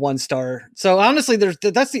was the only 1-star. So honestly,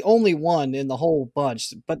 that's the only one in the whole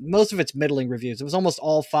bunch. But most of it's middling reviews. It was almost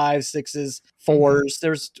all 5s, 6s, 4s.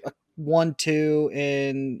 There's 1, 2,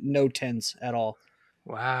 and no 10s at all.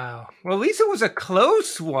 Wow. Well, at least it was a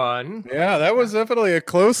close one. Yeah, that was definitely a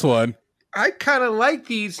close one. I kind of like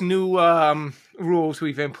these new rules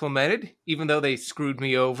we've implemented, even though they screwed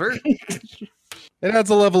me over. It adds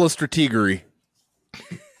a level of strategery.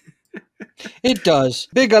 It does.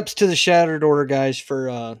 Big ups to the Shattered Order guys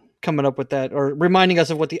for coming up with that, or reminding us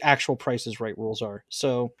of what the actual Price is Right rules are.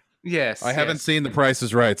 So Yes. I haven't seen The Price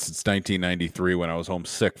is Right since 1993 when I was home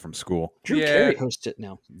sick from school. Drew Yeah. Carey hosts it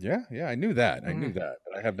now. Yeah, I knew that. I knew that.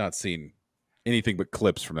 But I have not seen anything but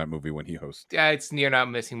clips from that movie when he hosts. You're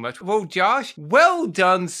not missing much. Well, Josh, well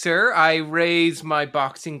done, sir. I raise my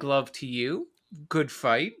boxing glove to you. Good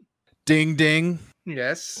fight. Ding, ding.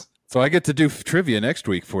 Yes. So I get to do trivia next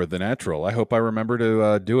week for The Natural. I hope I remember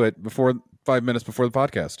to do it before 5 minutes before the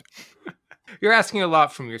podcast. You're asking a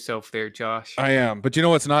lot from yourself there, Josh. I am. But you know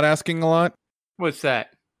what's not asking a lot? What's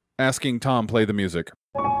that? Asking Tom play the music.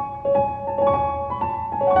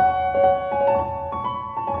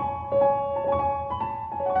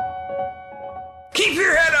 Keep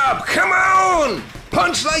your head up! Come on!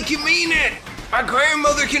 Punch like you mean it! My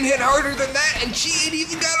grandmother can hit harder than that, and she ain't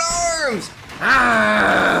even got arms!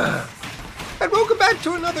 Ah! And welcome back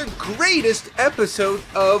to another greatest episode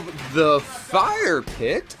of The Fire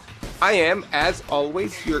Pit. I am, as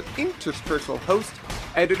always, your interspersal host,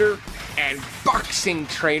 editor, and boxing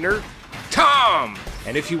trainer, Tom!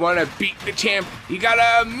 And if you want to beat the champ, you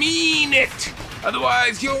gotta mean it!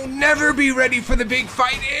 Otherwise, you'll never be ready for the big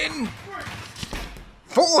fight in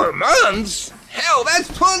 4 months? Hell,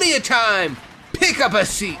 that's plenty of time! Pick up a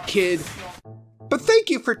seat, kid! But thank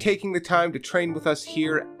you for taking the time to train with us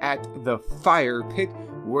here at the Fire Pit.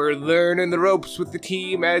 We're learning the ropes with the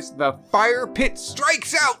team as the Fire Pit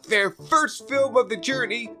strikes out their first film of the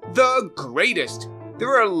journey, The Greatest. There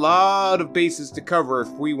are a lot of bases to cover if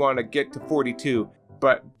we want to get to 42,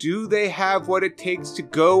 but do they have what it takes to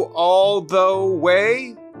go all the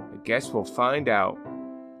way? I guess we'll find out.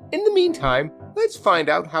 In the meantime, let's find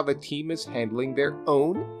out how the team is handling their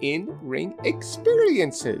own in-ring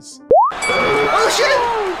experiences. Oh shit!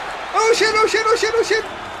 Oh shit, oh shit, oh shit, oh shit!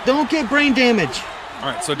 Don't get brain damage.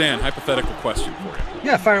 All right, so Dan, hypothetical question for you.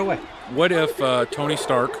 Yeah, fire away. What if Tony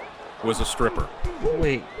Stark was a stripper?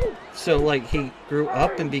 Wait, so like he grew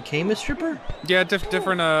up and became a stripper? Yeah,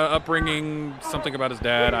 different upbringing, something about his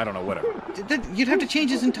dad, I don't know, whatever. You'd have to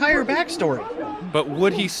change his entire backstory. But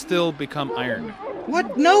would he still become Iron Man?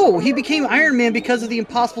 What? No, he became Iron Man because of the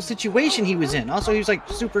impossible situation he was in. Also, he was like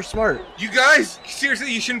super smart. You guys,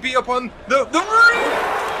 seriously, you shouldn't be up on the roof!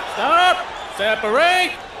 Stop!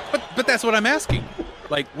 Separate! But that's what I'm asking.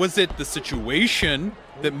 Like, was it the situation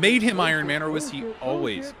that made him Iron Man, or was he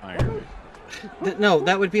always Iron Man? No,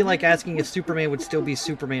 that would be like asking if Superman would still be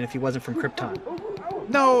Superman if he wasn't from Krypton.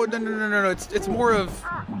 No. It's more of,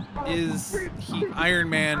 is he Iron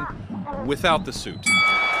Man without the suit?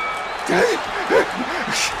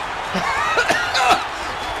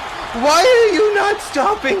 Why are you not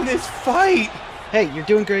stopping this fight? Hey, you're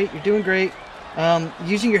doing great. You're doing great.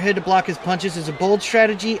 Using your head to block his punches is a bold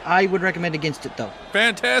strategy. I would recommend against it, though.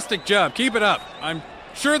 Fantastic job. Keep it up. I'm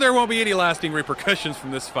sure there won't be any lasting repercussions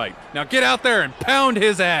from this fight. Now get out there and pound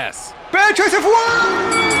his ass. Bad choice of one!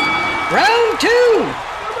 Round 2!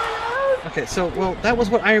 Okay, so, well, that was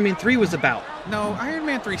what Iron Man 3 was about. No, Iron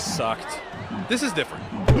Man 3 sucked. This is different.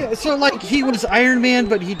 Yeah, so, like, he was Iron Man,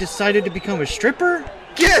 but he decided to become a stripper?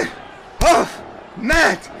 Get off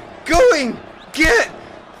Matt! Going! Get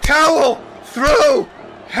towel! Throw!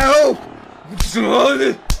 Help!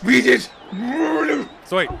 Beat it!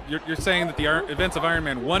 So wait, you're saying that the events of Iron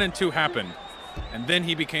Man 1 and 2 happened, and then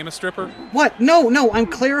he became a stripper? What? No, I'm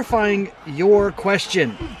clarifying your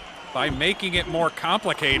question. By making it more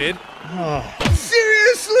complicated. Oh.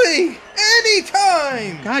 Seriously!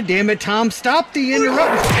 Anytime! God damn it, Tom, stop the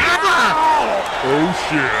interrupt. Oh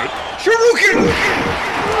shit. Shuriken!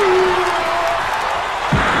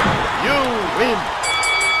 You win!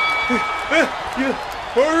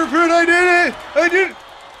 Firepit, I did it! I did it!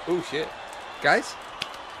 Oh shit. Guys?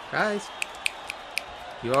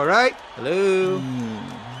 You alright? Hello?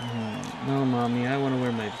 No, Mommy, I want to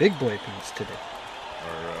wear my big boy pants today.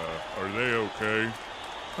 Are they okay?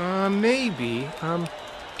 Maybe.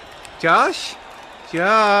 Josh?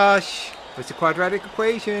 What's the quadratic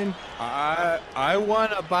equation? I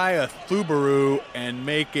want to buy a Subaru and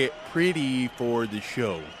make it pretty for the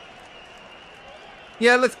show.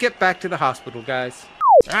 Yeah, let's get back to the hospital, guys.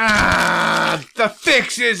 Ah! The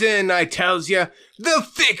fix is in, I tells ya! The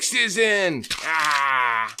fix is in!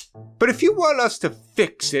 Ah! But if you want us to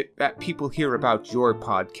fix it that people hear about your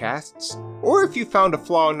podcasts, or if you found a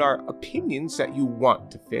flaw in our opinions that you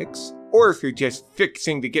want to fix, or if you're just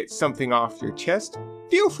fixing to get something off your chest,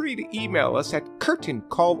 feel free to email us at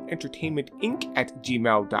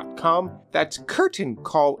curtaincallentertainmentinc@gmail.com. That's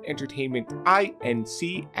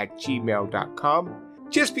curtaincallentertainmentinc@gmail.com.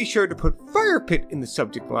 Just be sure to put Firepit in the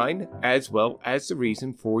subject line, as well as the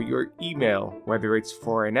reason for your email, whether it's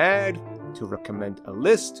for an ad, to recommend a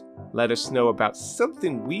list, let us know about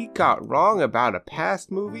something we got wrong about a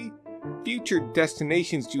past movie, future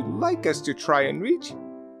destinations you'd like us to try and reach,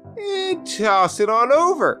 and toss it on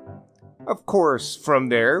over. Of course, from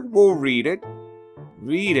there, we'll read it,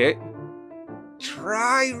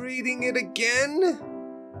 try reading it again,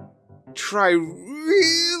 try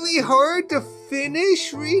really hard to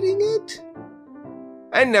finish reading it,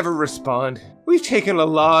 and never respond. We've taken a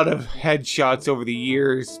lot of headshots over the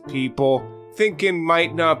years, people. Thinking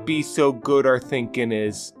might not be so good our thinking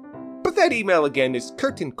is. But that email again is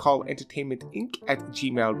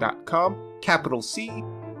curtaincallentertainmentinc@gmail.com. Capital C,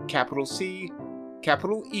 capital C,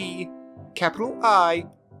 capital E, capital I,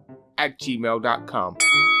 @gmail.com.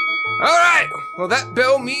 Alright, well that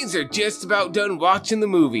bell means they're just about done watching the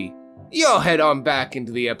movie. Y'all head on back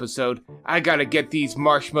into the episode. I gotta get these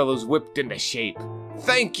marshmallows whipped into shape.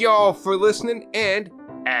 Thank y'all for listening, and,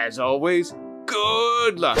 as always,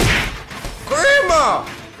 good luck. Grandma!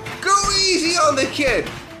 Go easy on the kid!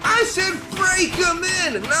 I said break him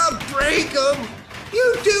in, not break him!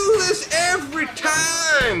 You do this every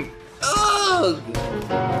time! Ugh!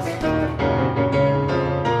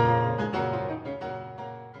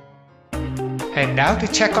 And now to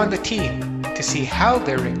check on the team to see how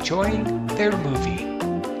they're enjoying their movie.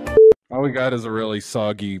 All we got is a really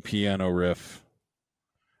soggy piano riff.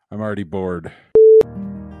 I'm already bored.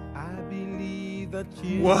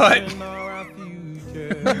 What?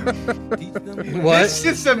 What? That's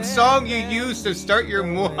just some song you use to start your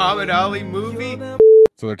Muhammad Ali movie?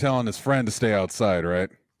 So they're telling his friend to stay outside, right?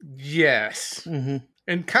 Yes. Mm-hmm.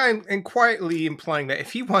 And quietly implying that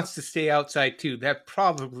if he wants to stay outside too, that'd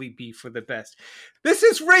probably be for the best. This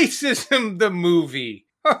is Racism, the movie.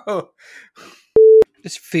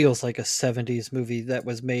 This feels like a 70s movie that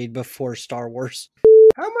was made before Star Wars.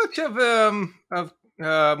 How much of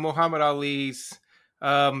Muhammad Ali's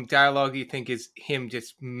dialogue do you think is him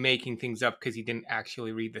just making things up because he didn't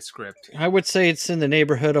actually read the script? I would say it's in the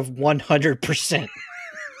neighborhood of 100%.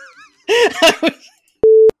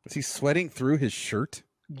 Was he sweating through his shirt?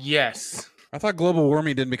 Yes. I thought global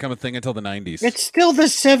warming didn't become a thing until the 90s. It's still the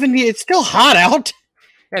 70s. It's still hot out.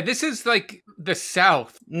 Yeah, this is like the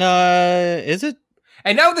South. No, is it?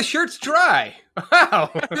 And now the shirt's dry. Wow.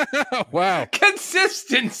 Wow.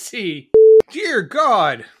 Consistency. Dear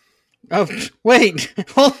God. Oh, wait.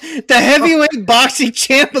 Well, the heavyweight boxing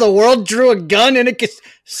champ of the world drew a gun in a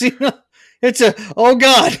casino. It's a, oh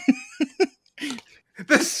God.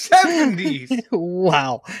 The 70s.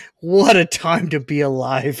 Wow. What a time to be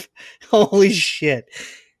alive. Holy shit.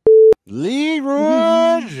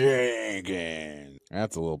 Leroy Jenkins.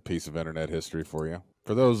 That's a little piece of internet history for you.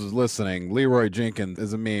 For those listening, Leroy Jenkins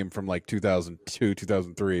is a meme from like 2002,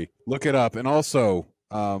 2003. Look it up. And also,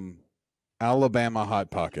 Alabama Hot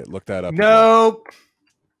Pocket. Look that up. Nope.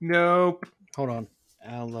 Nope. Hold on.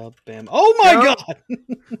 Alabama. Oh my God.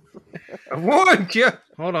 I warned you.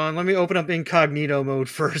 Hold on. Let me open up incognito mode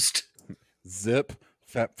first. Zip.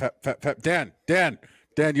 Fap. Dan,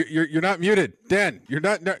 you're not muted. Dan, you're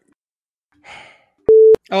not.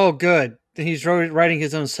 Oh, good. He's writing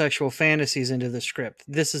his own sexual fantasies into the script.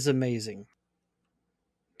 This is amazing.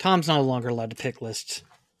 Tom's no longer allowed to pick lists.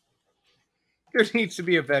 There needs to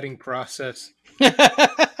be a vetting process. The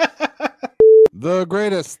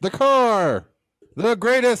greatest, the car. The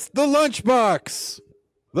greatest, the lunchbox.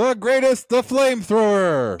 The greatest, the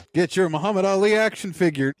flamethrower. Get your Muhammad Ali action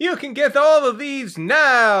figure. You can get all of these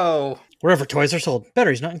now. Wherever toys are sold.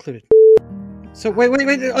 Batteries not included. So, wait.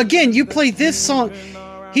 Again, you play this song.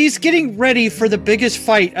 He's getting ready for the biggest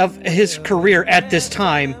fight of his career at this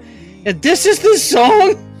time. And this is the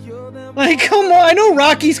song? Like, come on. I know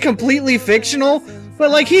Rocky's completely fictional, but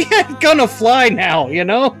like, he ain't gonna fly now, you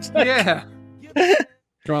know? Yeah.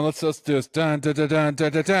 Come on, let's do this. The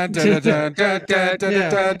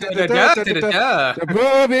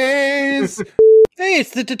boobies. Hey,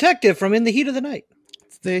 it's the detective from In the Heat of the Night.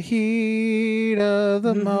 It's the heat of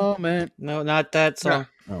the moment. No, not that song.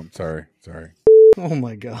 Oh, I'm sorry. Oh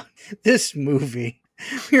my God. This movie.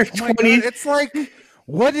 We're Oh my 20. God, it's like,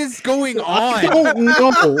 what is going on? I don't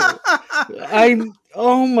know.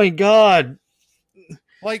 Oh my God.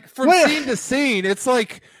 Like, from scene to scene, it's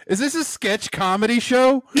like, is this a sketch comedy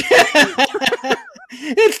show?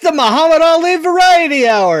 It's the Muhammad Ali Variety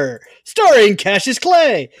Hour, starring Cassius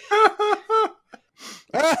Clay.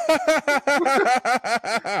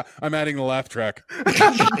 I'm adding the laugh track.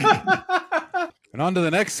 And on to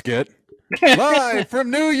the next skit. Live from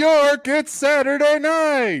New York, it's Saturday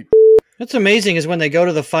night. What's amazing is when they go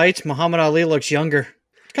to the fights, Muhammad Ali looks younger.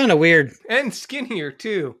 It's kind of weird. And skinnier,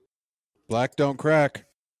 too. Black don't crack.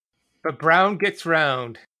 But brown gets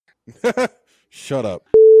round. Shut up.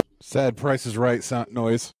 Sad Price is Right sound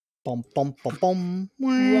noise. Bum, bum, bum, bum.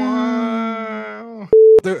 Wow.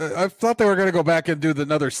 I thought they were going to go back and do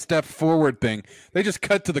another step forward thing. They just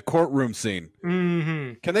cut to the courtroom scene.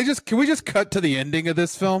 Mm-hmm. Can we just cut to the ending of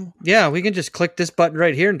this film? Yeah, we can just click this button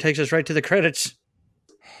right here and it takes us right to the credits.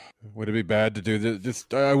 Would it be bad to do this?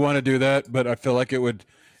 I want to do that, but I feel like it would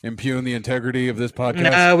impugn the integrity of this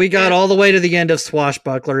podcast. Nah, we got all the way to the end of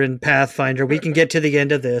Swashbuckler and Pathfinder. We can get to the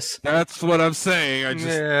end of this. That's what I'm saying.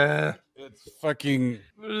 Yeah. It's fucking.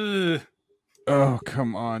 Ugh. Oh,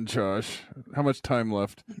 come on, Josh. How much time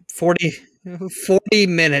left? 40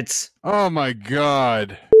 minutes. Oh my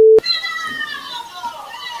God.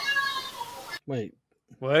 Wait,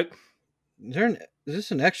 What? is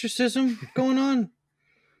this an exorcism going on?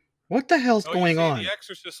 What the hell's going on? The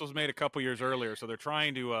Exorcist was made a couple years earlier, so they're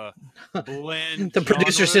trying to blend. The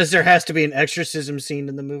producer genres. says there has to be an exorcism scene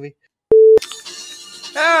in the movie.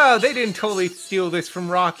 Oh, they didn't totally steal this from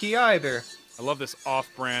Rocky either. I love this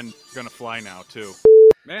off-brand Gonna Fly Now, too.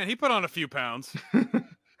 Man, he put on a few pounds.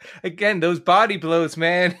 Again, those body blows,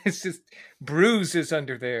 man. It's just bruises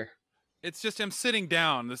under there. It's just him sitting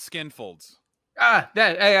down, the skin folds.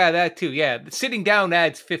 That too, yeah. Sitting down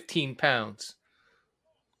adds 15 pounds.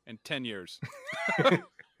 In 10 years.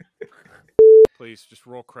 Please, just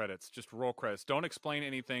roll credits. Just roll credits. Don't explain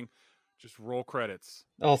anything. Just roll credits.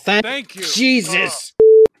 Oh, thank you. Jesus.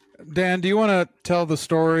 Dan, do you want to tell the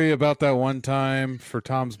story about that one time for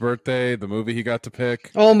Tom's birthday, the movie he got to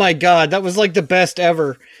pick? Oh my God, that was like the best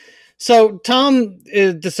ever. So Tom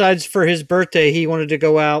decides for his birthday he wanted to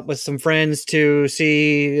go out with some friends to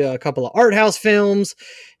see a couple of art house films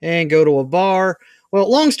and go to a bar. Well,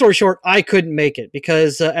 long story short, I couldn't make it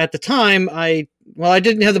because at the time I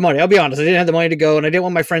didn't have the money. I'll be honest, I didn't have the money to go and I didn't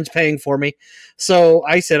want my friends paying for me. So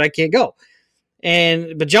I said I can't go.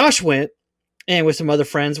 But Josh went, and with some other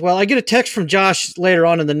friends. Well, I get a text from Josh later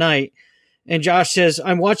on in the night, and Josh says,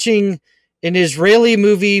 I'm watching an Israeli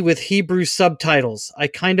movie with Hebrew subtitles. I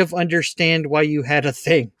kind of understand why you had a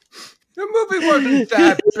thing. The movie wasn't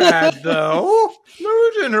that bad, though. It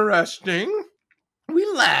was interesting. We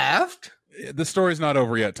laughed. The story's not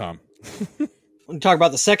over yet, Tom. We talk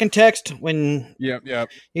about the second text when Yep.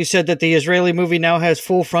 you said that the Israeli movie now has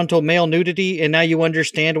full frontal male nudity, and now you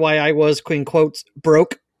understand why I was, in quotes,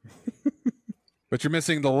 broke. But you're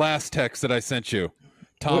missing the last text that I sent you.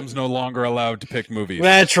 Tom's no longer allowed to pick movies.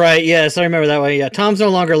 That's right. Yes, I remember that way. Yeah, Tom's no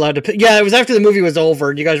longer allowed to pick. Yeah, it was after the movie was over,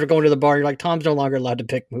 and you guys were going to the bar. You're like, Tom's no longer allowed to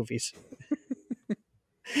pick movies.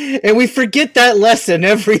 And we forget that lesson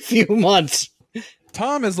every few months.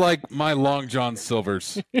 Tom is like my Long John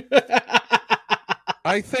Silver's.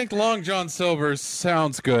 I think Long John Silver's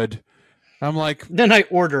sounds good. I'm like... Then I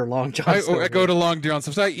order Long John Silver's. I go to Long John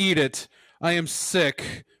Silver's. I eat it. I am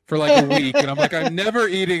sick for like a week, and I'm like, I'm never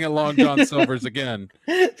eating at Long John Silver's again.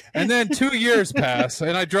 And then 2 years pass,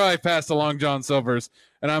 and I drive past the Long John Silver's,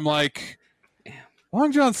 and I'm like,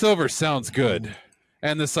 Long John Silver's sounds good.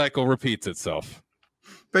 And the cycle repeats itself.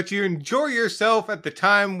 But you enjoy yourself at the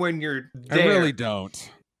time when you're there. I really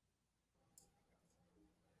don't.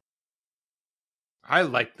 I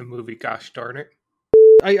like the movie, gosh darn it.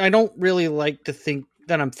 I don't really like to think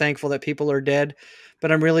that I'm thankful that people are dead,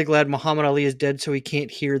 but I'm really glad Muhammad Ali is dead so he can't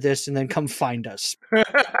hear this and then come find us.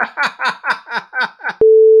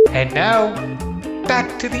 And now,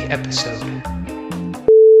 back to the episode.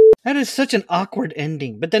 That is such an awkward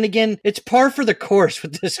ending. But then again, it's par for the course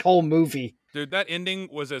with this whole movie. Dude, that ending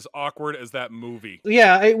was as awkward as that movie.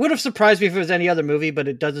 Yeah, it would have surprised me if it was any other movie, but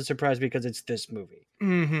it doesn't surprise me because it's this movie.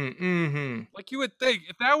 Like you would think,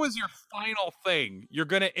 if that was your final thing, you're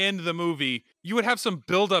going to end the movie, you would have some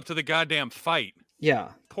build up to the goddamn fight. Yeah.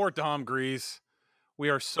 Poor Dom Grease. We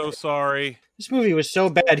are so sorry. This movie was so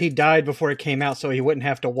bad he died before it came out so he wouldn't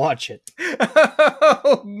have to watch it.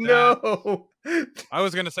 Oh, no. I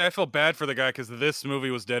was going to say, I feel bad for the guy because this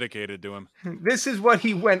movie was dedicated to him. This is what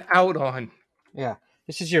he went out on. Yeah.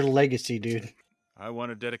 This is your legacy, dude. I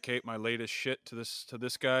want to dedicate my latest shit to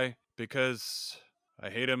this guy because I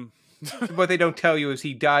hate him. What they don't tell you is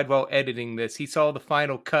he died while editing this. He saw the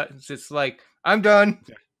final cut. It's just like, I'm done.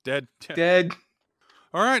 Dead. Dead.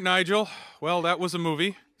 All right, Nigel. Well, that was a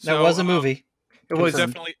movie. That was a movie. It was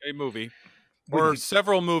definitely a movie. Or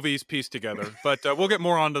several movies pieced together. But we'll get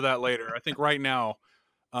more onto that later. I think right now,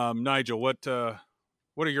 Nigel, what are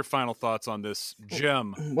your final thoughts on this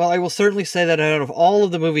gem? Well, I will certainly say that out of all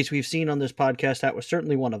of the movies we've seen on this podcast, that was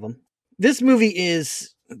certainly one of them. This movie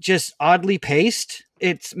is just oddly paced.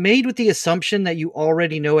 It's made with the assumption that you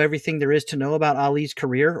already know everything there is to know about Ali's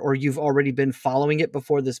career, or you've already been following it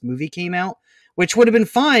before this movie came out, which would have been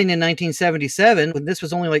fine in 1977 when this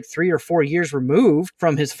was only like 3 or 4 years removed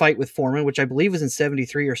from his fight with Foreman, which I believe was in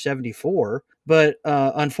 73 or 74. But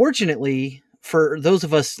unfortunately, for those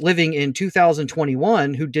of us living in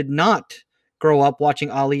 2021 who did not grow up watching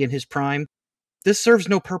Ali in his prime, this serves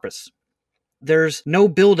no purpose. There's no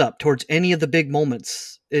build-up towards any of the big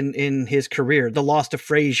moments in his career. The loss to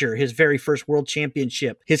Frazier, his very first world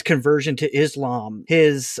championship, his conversion to Islam,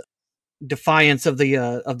 his defiance of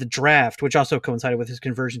the draft, which also coincided with his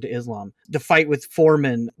conversion to Islam, the fight with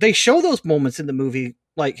Foreman. They show those moments in the movie,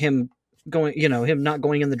 like him not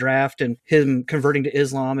going in the draft and him converting to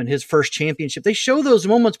Islam and his first championship. They show those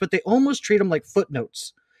moments, but they almost treat them like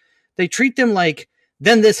footnotes. They treat them like,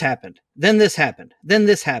 then this happened, then this happened, then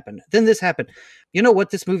this happened, then this happened. You know what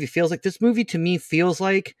this movie feels like? This movie to me feels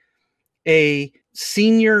like a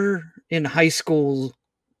senior in high school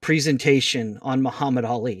presentation on Muhammad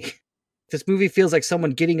Ali. This movie feels like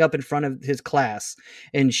someone getting up in front of his class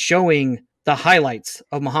and showing the highlights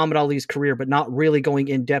of Muhammad Ali's career, but not really going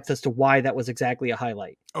in depth as to why that was exactly a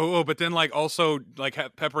highlight. But then also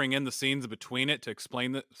peppering in the scenes between it to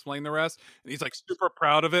explain the rest. And he's like super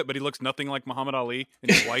proud of it, but he looks nothing like Muhammad Ali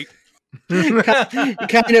and he's white.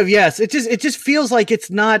 Kind of, yes. It just feels like it's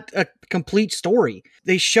not a complete story.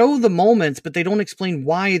 They show the moments, but they don't explain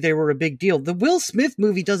why they were a big deal. The Will Smith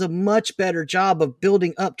movie does a much better job of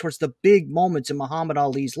building up towards the big moments in Muhammad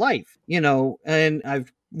Ali's life, and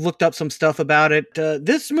I've looked up some stuff about it.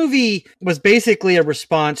 This movie was basically a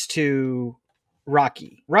response to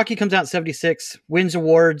Rocky. Rocky comes out in 76, wins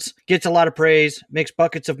awards, gets a lot of praise, makes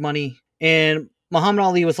buckets of money. And Muhammad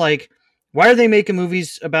Ali was like, why are they making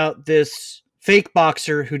movies about this fake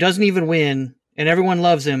boxer who doesn't even win and everyone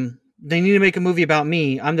loves him? They need to make a movie about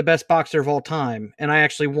me. I'm the best boxer of all time. And I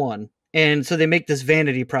actually won. And so they make this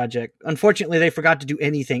vanity project. Unfortunately, they forgot to do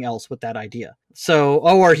anything else with that idea.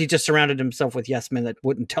 Or he just surrounded himself with yes men that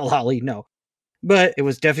wouldn't tell Ali no. but it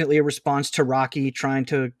was definitely a response to Rocky trying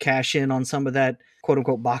to cash in on some of that quote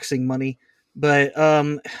unquote boxing money. But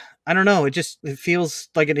I don't know. It feels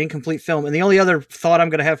like an incomplete film. And the only other thought I'm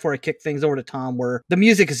going to have before I kick things over to Tom, where the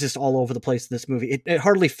music is just all over the place in this movie. It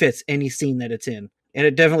hardly fits any scene that it's in, and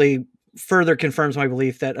it definitely further confirms my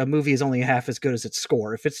belief that a movie is only half as good as its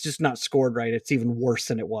score. If it's just not scored right, it's even worse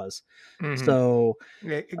than it was. Mhm. So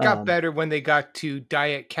It got better when they got to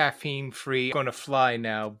diet caffeine free. Gonna fly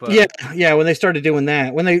now, but yeah, when they started doing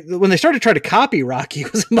that, when they started trying to copy Rocky,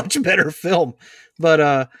 it was a much better film.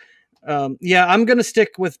 But yeah, I'm gonna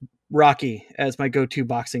stick with Rocky as my go-to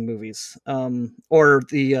boxing movies, or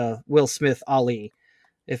the Will Smith Ali,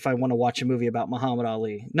 if I want to watch a movie about Muhammad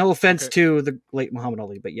Ali. No offense to the late Muhammad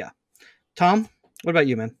Ali, but yeah. Tom, what about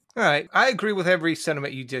you, man? All right. I agree with every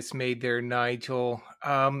sentiment you just made there, Nigel.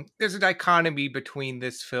 There's a dichotomy between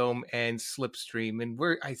this film and Slipstream, and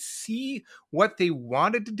where I see what they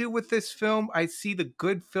wanted to do with this film, I see the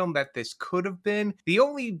good film that this could have been. The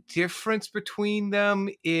only difference between them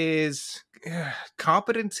is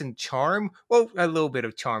competence and charm. Well, a little bit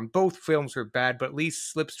of charm. Both films were bad, but at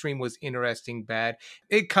least Slipstream was interesting bad.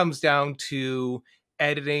 It comes down to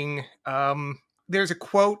editing. There's a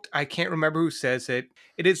quote, I can't remember who says it.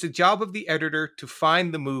 It is the job of the editor to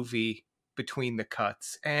find the movie between the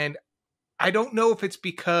cuts. And I don't know if it's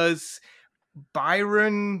because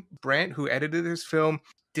Byron Brandt, who edited this film,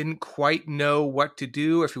 didn't quite know what to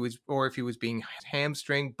do, if he was being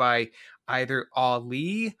hamstringed by either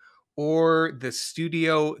Ali or the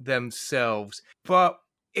studio themselves. But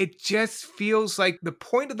it just feels like the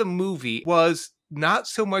point of the movie was not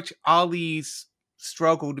so much Ali's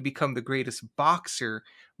struggle to become the greatest boxer,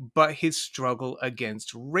 but his struggle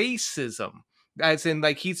against racism. As in,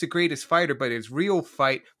 like, he's the greatest fighter, but his real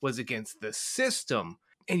fight was against the system.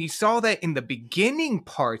 And you saw that in the beginning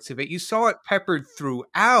parts of it. You saw it peppered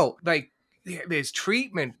throughout. Like, there's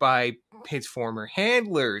treatment by his former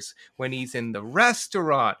handlers when he's in the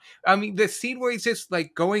restaurant. I mean, the scene where he's just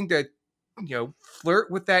like going to,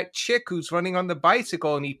 flirt with that chick who's running on the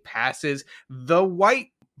bicycle, and he passes the white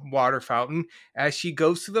water fountain as she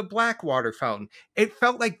goes to the black water fountain. It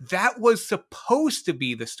felt like that was supposed to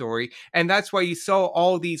be the story. And that's why you saw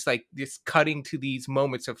all these, like, this cutting to these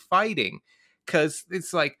moments of fighting. Because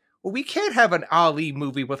it's like, well, we can't have an Ali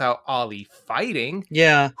movie without Ali fighting.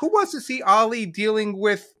 Yeah. Who wants to see Ali dealing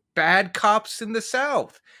with bad cops in the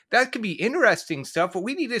South? That could be interesting stuff, but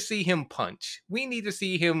we need to see him punch. We need to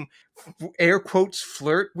see him, air quotes,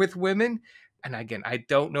 flirt with women. And again, I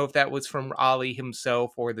don't know if that was from Ali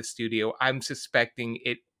himself or the studio. I'm suspecting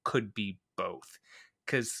it could be both.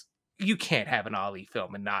 Because you can't have an Ali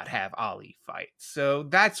film and not have Ali fight. So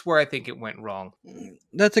that's where I think it went wrong.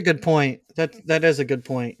 That's a good point. That is a good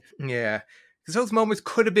point. Yeah. Because those moments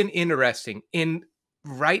could have been interesting in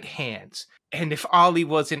right hands. And if Ali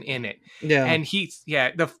wasn't in it. Yeah. And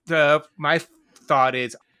my thought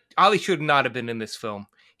is Ali should not have been in this film.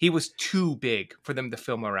 He was too big for them to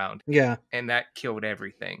film around. Yeah. And that killed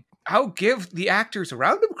everything. I'll give the actors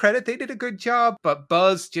around him credit. They did a good job, but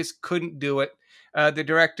Buzz just couldn't do it. The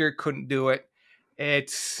director couldn't do it.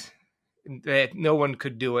 It's that no one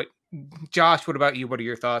could do it. Josh, what about you? What are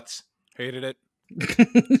your thoughts? Hated it.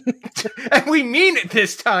 And we mean it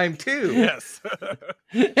this time too. Yes.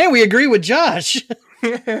 Hey, we agree with Josh.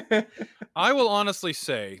 I will honestly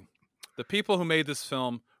say the people who made this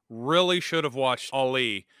film really should have watched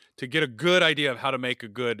Ali to get a good idea of how to make a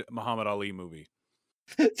good Muhammad Ali movie.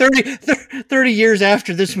 30 years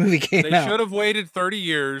after this movie came out. They should have waited 30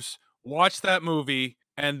 years, watched that movie,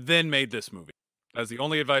 and then made this movie. That's the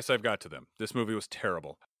only advice I've got to them. This movie was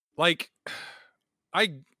terrible. Like,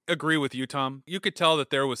 I agree with you, Tom. You could tell that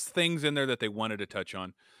there was things in there that they wanted to touch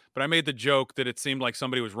on. But I made the joke that it seemed like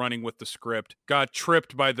somebody was running with the script, got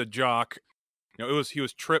tripped by the jock. He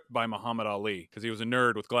was tripped by Muhammad Ali because he was a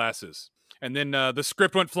nerd with glasses. And then the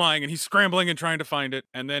script went flying, and he's scrambling and trying to find it.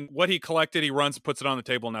 And then what he collected, he runs, puts it on the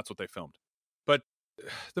table, and that's what they filmed. But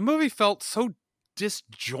the movie felt so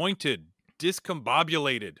disjointed,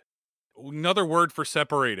 discombobulated. Another word for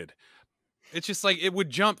separated. It's just like it would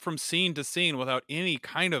jump from scene to scene without any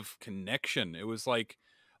kind of connection. It was like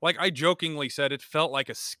I jokingly said, it felt like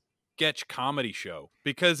a sketch comedy show,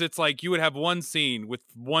 because it's like you would have one scene with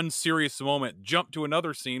one serious moment jump to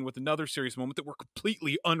another scene with another serious moment that were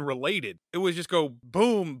completely unrelated. It would just go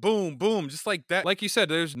boom, boom, boom, just like that. Like you said,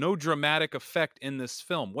 there's no dramatic effect in this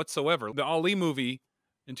film whatsoever. The Ali movie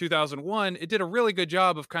in 2001, it did a really good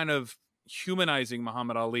job of kind of humanizing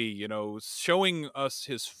Muhammad Ali, showing us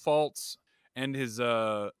his faults and his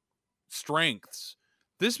strengths.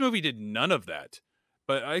 This movie did none of that.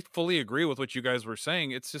 But I fully agree with what you guys were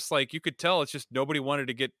saying. It's just like, you could tell it's just nobody wanted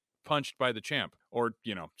to get punched by the champ, or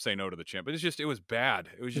say no to the champ. But it was bad.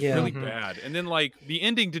 It was just Yeah. really bad. And then like the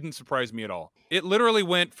ending didn't surprise me at all. It literally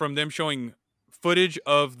went from them showing footage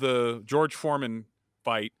of the George Foreman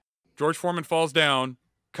fight. George Foreman falls down.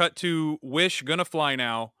 Cut to Wish gonna fly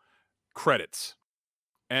now. Credits.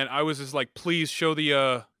 And I was just like, please show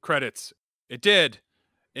the credits. It did.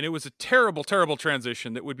 And it was a terrible, terrible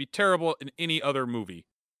transition that would be terrible in any other movie.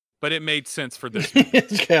 But it made sense for this movie.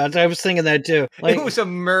 Yeah, I was thinking that too. Like, it was a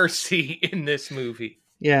mercy in this movie.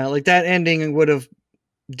 Yeah, like that ending would have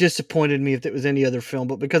disappointed me if it was any other film,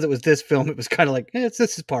 but because it was this film, it was kind of like, this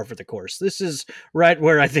is par for the course. This is right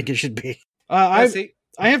where I think it should be. I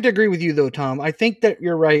have to agree with you though, Tom. I think that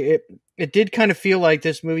you're right. It did kind of feel like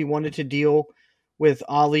this movie wanted to deal with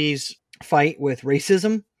Ali's fight with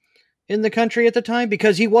racism in the country at the time,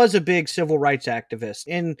 because he was a big civil rights activist.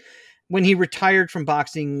 And when he retired from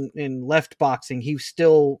boxing and left boxing, he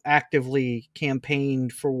still actively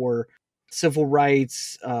campaigned for civil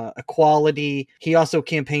rights, equality. He also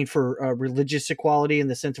campaigned for religious equality in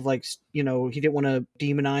the sense of like, he didn't want to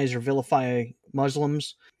demonize or vilify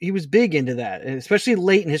Muslims. He was big into that, and especially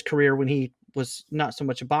late in his career when he was not so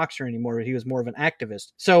much a boxer anymore. He was more of an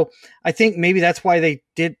activist. So I think maybe that's why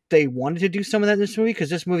they wanted to do some of that in this movie, because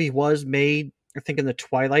this movie was made, I think, in the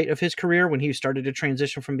twilight of his career when he started to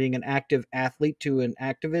transition from being an active athlete to an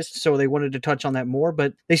activist. So they wanted to touch on that more,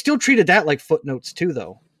 but they still treated that like footnotes too,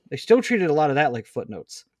 though. They still treated a lot of that like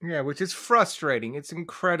footnotes. Yeah, which is frustrating. It's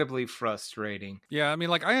incredibly frustrating. Yeah, I mean,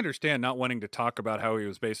 like, I understand not wanting to talk about how he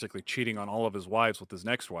was basically cheating on all of his wives with his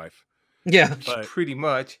next wife. Yeah, but pretty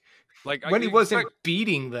much. Like when he wasn't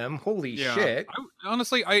beating them, holy shit.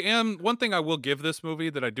 Honestly, one thing I will give this movie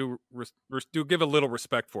that I do give a little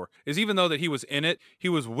respect for is, even though that he was in it, he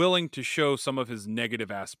was willing to show some of his negative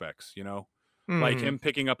aspects, like him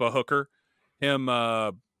picking up a hooker, him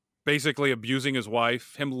basically abusing his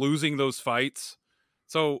wife, him losing those fights.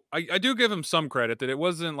 So I do give him some credit that it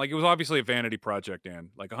wasn't like, it was obviously a vanity project, and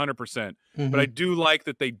like 100%, but I do like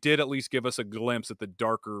that they did at least give us a glimpse at the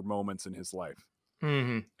darker moments in his life.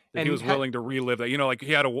 That he was willing to relive that, like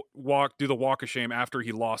he had to do the walk of shame after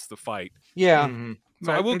he lost the fight. Yeah.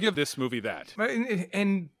 So I will give this movie that.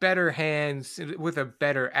 In better hands, with a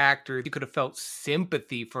better actor, you could have felt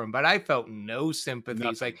sympathy for him, but I felt no sympathy.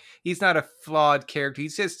 Nothing. It's like, he's not a flawed character.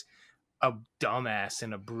 He's just a dumbass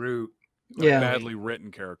and a brute. A badly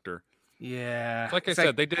written character. Yeah. Like I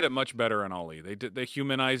said, they did it much better on Ollie. They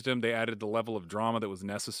humanized him. They added the level of drama that was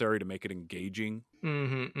necessary to make it engaging.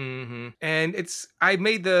 And I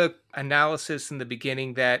made the analysis in the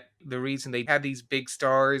beginning that the reason they had these big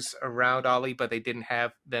stars around Ollie, but they didn't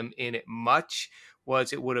have them in it much,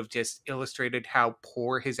 was it would have just illustrated how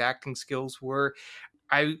poor his acting skills were.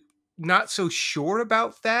 I'm not so sure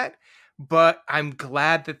about that, but I'm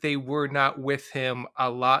glad that they were not with him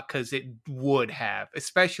a lot, because it would have,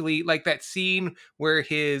 especially like that scene where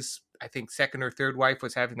his, I think, second or third wife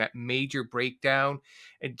was having that major breakdown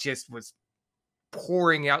and just was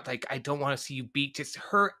pouring out like, I don't want to see you beat. Just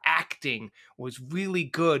her acting was really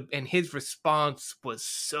good, and his response was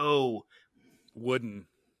so wooden.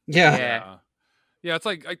 Yeah. It's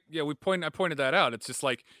like I pointed that out. It's just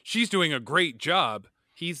like, she's doing a great job,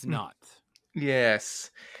 he's not.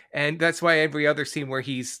 Yes. And that's why every other scene where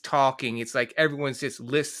he's talking, it's like everyone's just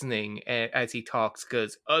listening as he talks,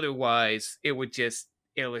 because otherwise it would just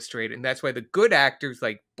illustrate it. And that's why the good actors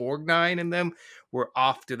like Borgnine and them were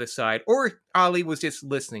off to the side, or Ollie was just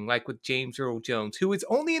listening, like with James Earl Jones, who is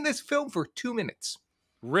only in this film for 2 minutes.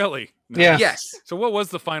 Really? Yeah. Yes. So what was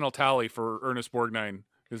the final tally for Ernest Borgnine?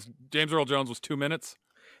 Because James Earl Jones was 2 minutes?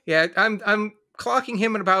 Yeah, I'm clocking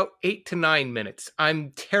him in about 8 to 9 minutes.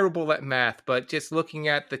 I'm terrible at math, but just looking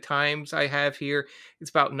at the times I have here, it's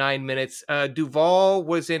about 9 minutes. Duvall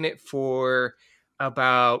was in it for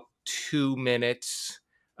about 2 minutes.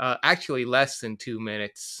 Actually, less than 2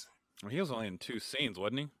 minutes. Well, he was only in 2 scenes,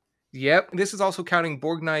 wasn't he? Yep. This is also counting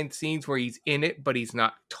Borgnine scenes where he's in it, but he's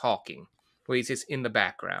not talking, where he's just in the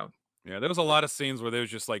background. Yeah, there was a lot of scenes where there was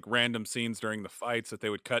just like random scenes during the fights that they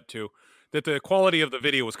would cut to, that the quality of the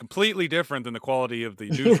video was completely different than the quality of the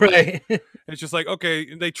news. Right. It's just like,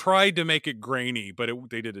 okay, they tried to make it grainy, but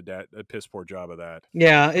they did a piss poor job of that.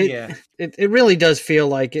 Yeah. It really does feel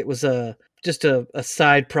like it was just a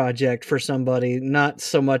side project for somebody, not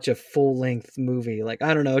so much a full length movie. Like,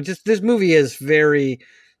 I don't know, just this movie is very,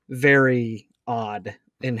 very odd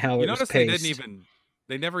in how it was paced.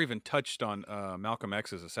 They never even touched on Malcolm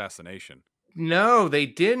X's assassination. No, they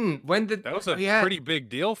didn't. When did That was a pretty big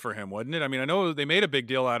deal for him, wasn't it? I mean, I know they made a big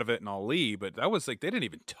deal out of it in Ali, but that was like they didn't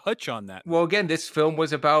even touch on that. Well, again, this film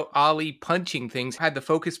was about Ali punching things. Had the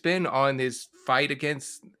focus been on his fight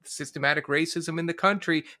against systematic racism in the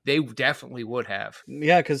country, they definitely would have.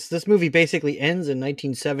 Yeah, because this movie basically ends in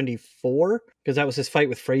 1974, because that was his fight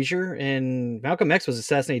with Frazier, and Malcolm X was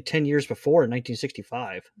assassinated 10 years before in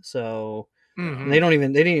 1965. So they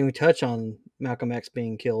didn't even touch on Malcolm X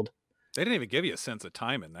being killed. They didn't even give you a sense of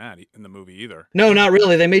time in the movie either. No, not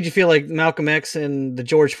really. They made you feel like Malcolm X and the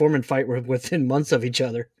George Foreman fight were within months of each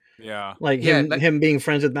other. Yeah. Like him being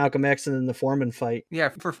friends with Malcolm X and then the Foreman fight. Yeah,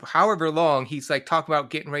 for however long, he's like talking about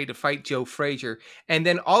getting ready to fight Joe Frazier. And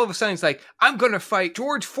then all of a sudden, he's like, I'm going to fight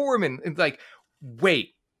George Foreman. It's like,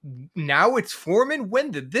 wait, now it's Foreman?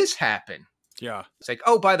 When did this happen? Yeah. It's like,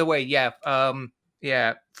 oh, by the way,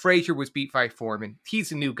 Frazier was beat by Foreman.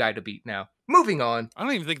 He's a new guy to beat now. Moving on. I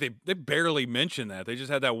don't even think they barely mentioned that. They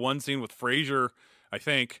just had that one scene with Frazier, I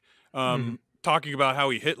think, talking about how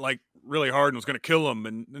he hit like really hard and was going to kill him,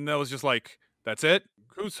 and that was just like, that's it.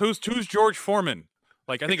 Who's George Foreman?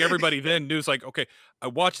 Like, I think everybody then knew, it's like, okay, I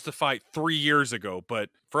watched the fight 3 years ago, but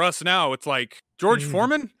for us now, it's like, George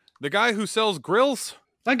Foreman, the guy who sells grills.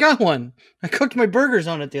 I got one. I cooked my burgers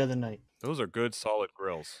on it the other night. Those are good, solid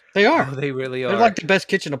grills. They are. Oh, they really are. They're like the best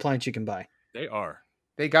kitchen appliance you can buy. They are.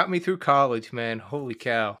 They got me through college, man. Holy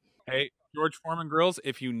cow. Hey, George Foreman Grills,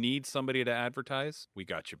 if you need somebody to advertise, we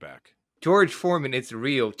got you back. George Foreman is the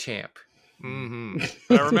real champ. I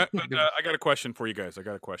got a question for you guys.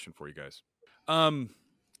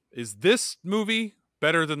 Is this movie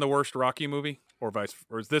better than the worst Rocky movie, or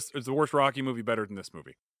is the worst Rocky movie better than this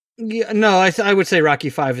movie? Yeah, no, I would say Rocky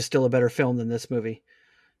V is still a better film than this movie.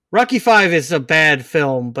 Rocky V is a bad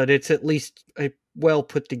film, but it's at least a well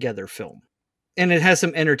put together film. And it has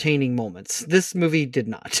some entertaining moments. This movie did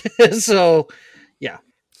not. So, yeah.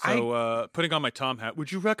 So, putting on my Tom hat, would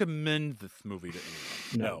you recommend this movie to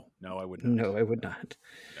anyone? No, I would not. No, I would not.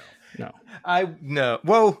 No.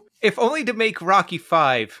 Well, if only to make Rocky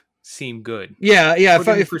V seem good. Yeah.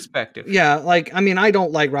 Put in perspective. Yeah, like, I mean, I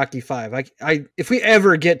don't like Rocky V. If we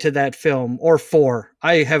ever get to that film, or 4,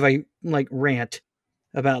 I have a, rant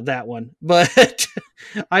about that one. But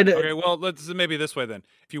okay, well, let's maybe this way then.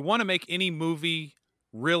 If you want to make any movie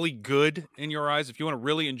really good in your eyes, if you want to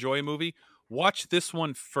really enjoy a movie, watch this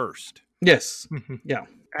one first. Yes. Yeah.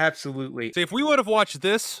 Absolutely. See, if we would have watched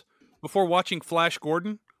this before watching Flash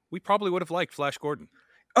Gordon, we probably would have liked Flash Gordon.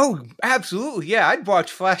 Oh, absolutely. Yeah, I'd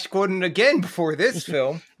watch Flash Gordon again before this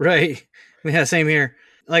film. Right. Yeah, same here.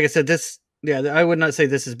 Like I said, I would not say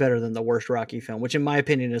this is better than the worst Rocky film, which in my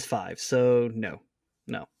opinion is 5. So no.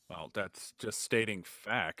 Well, that's just stating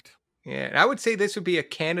fact. Yeah, and I would say this would be a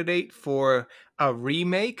candidate for a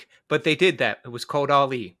remake, but they did that. It was called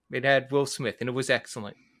Ali. It had Will Smith, and it was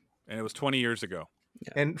excellent. And it was 20 years ago.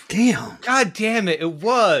 Yeah. And damn. God damn it, it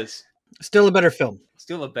was. Still a better film.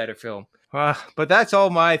 Still a better film. But that's all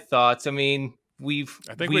my thoughts. I mean, we've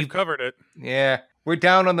covered it. Yeah, we're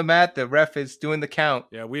down on the mat. The ref is doing the count.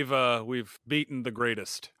 Yeah, we've beaten the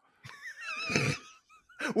greatest.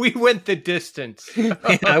 We went the distance. Yeah,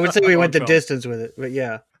 I would say we went the distance with it, but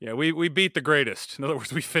yeah. Yeah, we beat the greatest. In other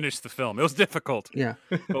words, we finished the film. It was difficult. Yeah.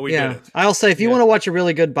 But we did it. I'll say, if you want to watch a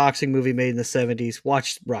really good boxing movie made in the 70s,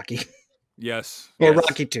 watch Rocky. Yes. Or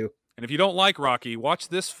Rocky 2. And if you don't like Rocky, watch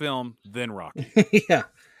this film, then Rocky. Yeah.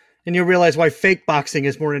 And you'll realize why fake boxing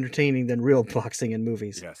is more entertaining than real boxing in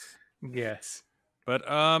movies. Yes. But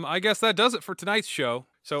I guess that does it for tonight's show.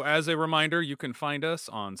 So as a reminder, you can find us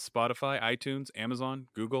on Spotify, iTunes, Amazon,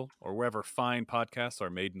 Google, or wherever fine podcasts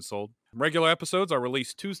are made and sold. Regular episodes are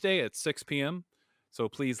released Tuesday at 6 p.m. So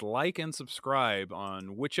please like and subscribe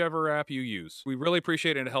on whichever app you use. We really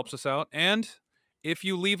appreciate it. It helps us out. And if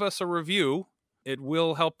you leave us a review, it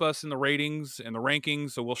will help us in the ratings and the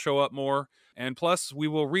rankings, so we'll show up more. And plus, we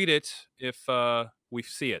will read it if we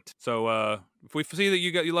see it. So if we see that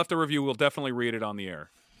you left a review, we'll definitely read it on the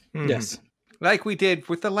air. Yes. Like we did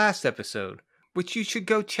with the last episode, which you should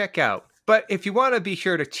go check out. But if you want to be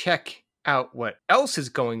sure to check out what else is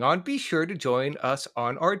going on, be sure to join us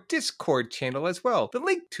on our Discord channel as well. The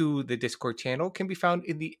link to the Discord channel can be found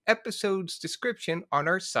in the episode's description on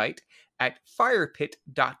our site at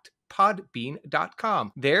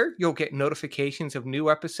firepit.podbean.com. There, you'll get notifications of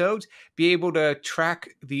new episodes, be able to track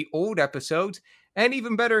the old episodes, and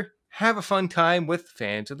even better, have a fun time with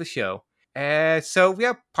fans of the show. So,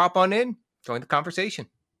 pop on in, join the conversation.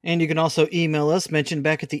 And you can also email us, mentioned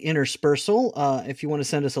back at the interspersal. If you want to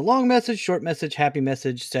send us a long message, short message, happy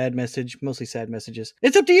message, sad message, mostly sad messages.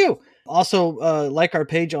 It's up to you. Also, like our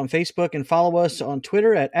page on Facebook and follow us on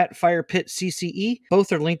Twitter at FirepitCCE.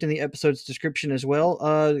 Both are linked in the episode's description as well.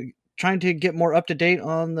 Trying to get more up to date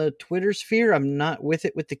on the Twitter sphere. I'm not with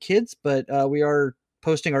it with the kids, but we are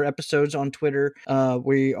posting our episodes on Twitter.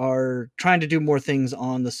 We are trying to do more things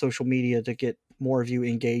on the social media to get more of you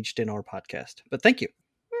engaged in our podcast. But thank you.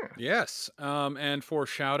 Yes. And for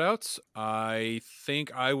shout outs, I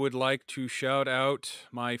think I would like to shout out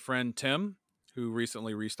my friend Tim, who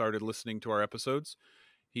recently restarted listening to our episodes.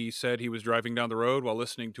 He said he was driving down the road while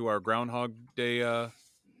listening to our Groundhog Day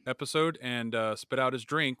episode and spit out his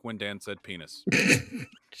drink when Dan said penis.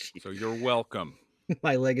 So you're welcome.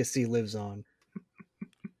 My legacy lives on.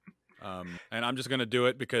 And I'm just going to do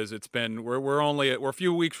it because it's been, we're a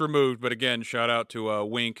few weeks removed, but again, shout out to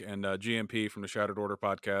Wink and GMP from the Shattered Order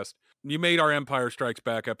podcast. You made our Empire Strikes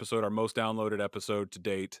Back episode our most downloaded episode to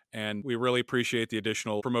date, and we really appreciate the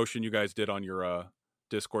additional promotion you guys did on your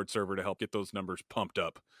Discord server to help get those numbers pumped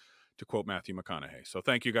up, to quote Matthew McConaughey. So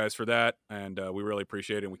thank you guys for that, and we really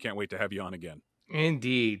appreciate it, and we can't wait to have you on again.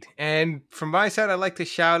 Indeed. And from my side, I'd like to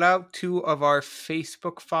shout out two of our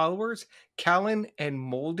Facebook followers, Callan and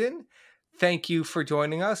Molden. Thank you for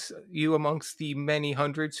joining us, you amongst the many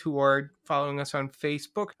hundreds who are following us on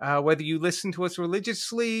Facebook. Whether you listen to us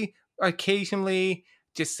religiously, occasionally,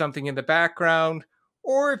 just something in the background,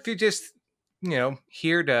 or if you're just,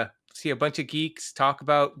 here to see a bunch of geeks talk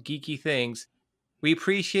about geeky things, we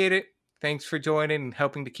appreciate it. Thanks for joining and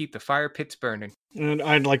helping to keep the fire pits burning. And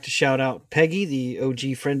I'd like to shout out Peggy, the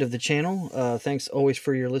OG friend of the channel. Thanks always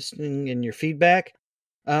for your listening and your feedback.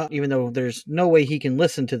 Even though there's no way he can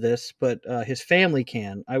listen to this, but his family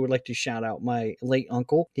can, I would like to shout out my late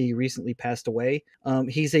uncle. He recently passed away.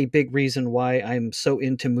 He's a big reason why I'm so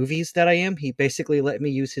into movies that I am. He basically let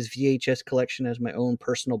me use his VHS collection as my own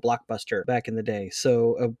personal blockbuster back in the day.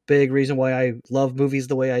 So a big reason why I love movies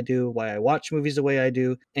the way I do, why I watch movies the way I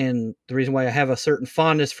do, and the reason why I have a certain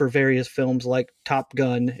fondness for various films like Top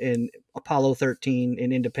Gun and Apollo 13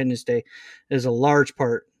 and Independence Day is a large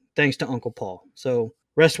part thanks to Uncle Paul. So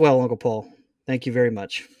rest well, Uncle Paul. Thank you very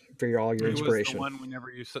much for all your inspiration. Who was the one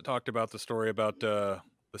whenever you talked about the story about the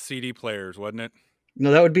CD players, wasn't it?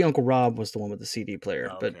 No, that would be Uncle Rob was the one with the CD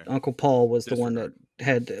player, but Uncle Paul was the one that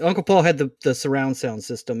had Uncle Paul had the surround sound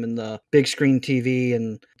system and the big screen TV,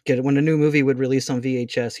 and when a new movie would release on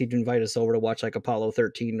VHS, he'd invite us over to watch like Apollo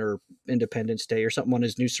 13 or Independence Day or something on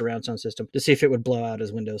his new surround sound system to see if it would blow out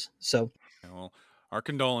his windows. So, well, our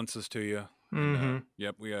condolences to you. Mm-hmm.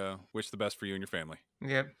 Yep, we wish the best for you and your family.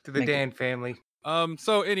 Yep, to the Dan family.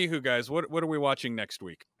 So anywho, guys, what are we watching next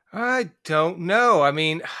week? I don't know. I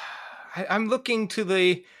mean, I'm looking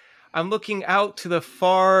out to the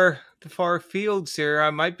far fields here. I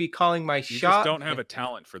might be calling my shot. You just don't have a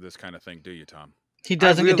talent for this kind of thing, do you, Tom? He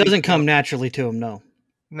doesn't. Really, it doesn't come naturally to him. No.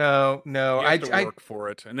 No. I have to work for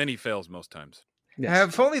it, and then he fails most times. Yes.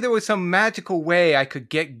 If only there was some magical way I could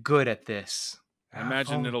get good at this. I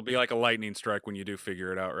imagine it'll be like a lightning strike when you do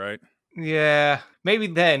figure it out, right? Yeah, maybe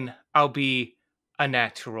then I'll be a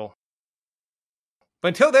natural. But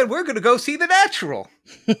until then, we're going to go see The Natural.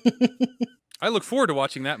 I look forward to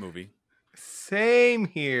watching that movie. Same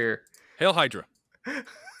here. Hail Hydra.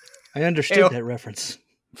 I understood that reference.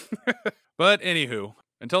 But anywho,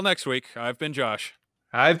 until next week, I've been Josh.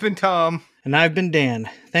 I've been Tom. And I've been Dan.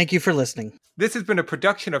 Thank you for listening. This has been a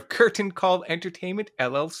production of Curtain Call Entertainment,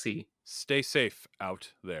 LLC. Stay safe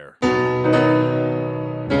out there.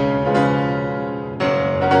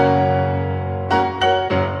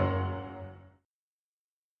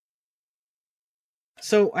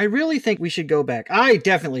 So I really think we should go back. I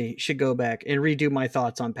definitely should go back and redo my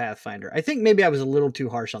thoughts on Pathfinder. I think maybe I was a little too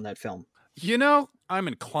harsh on that film. I'm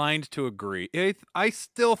inclined to agree. I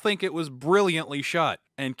still think it was brilliantly shot.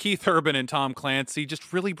 And Keith Urban and Tom Clancy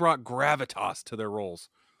just really brought gravitas to their roles.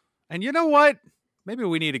 And you know what? Maybe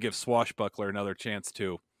we need to give Swashbuckler another chance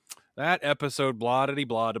too. That episode,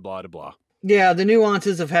 blah-de-blah, blah-de-blah. Yeah, the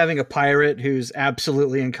nuances of having a pirate who's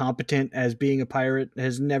absolutely incompetent as being a pirate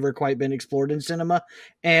has never quite been explored in cinema.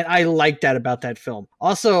 And I like that about that film.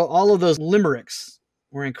 Also, all of those limericks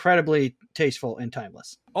were incredibly tasteful and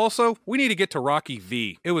timeless. Also, we need to get to Rocky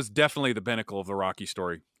V. It was definitely the pinnacle of the Rocky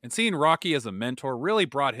story. And seeing Rocky as a mentor really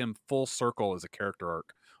brought him full circle as a character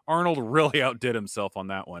arc. Arnold really outdid himself on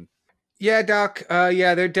that one. Yeah, Doc.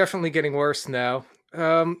 Yeah, they're definitely getting worse now.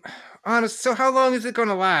 Honest, so how long is it going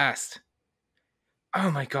to last? Oh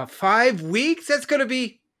my God, 5 weeks? That's going to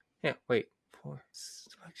be... Yeah, wait. 4,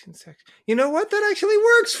 Selection section. You know what? That actually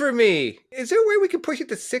works for me. Is there a way we can push it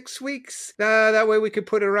to 6 weeks? That way we could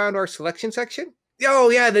put it around our selection section? Oh,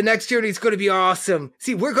 yeah, the next journey is going to be awesome.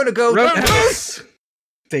 See, we're going to go... Roadhouse!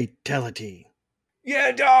 Fatality.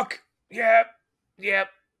 Yeah, Doc. Yep.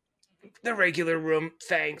 The regular room,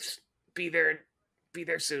 thanks. Be there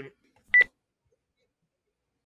soon.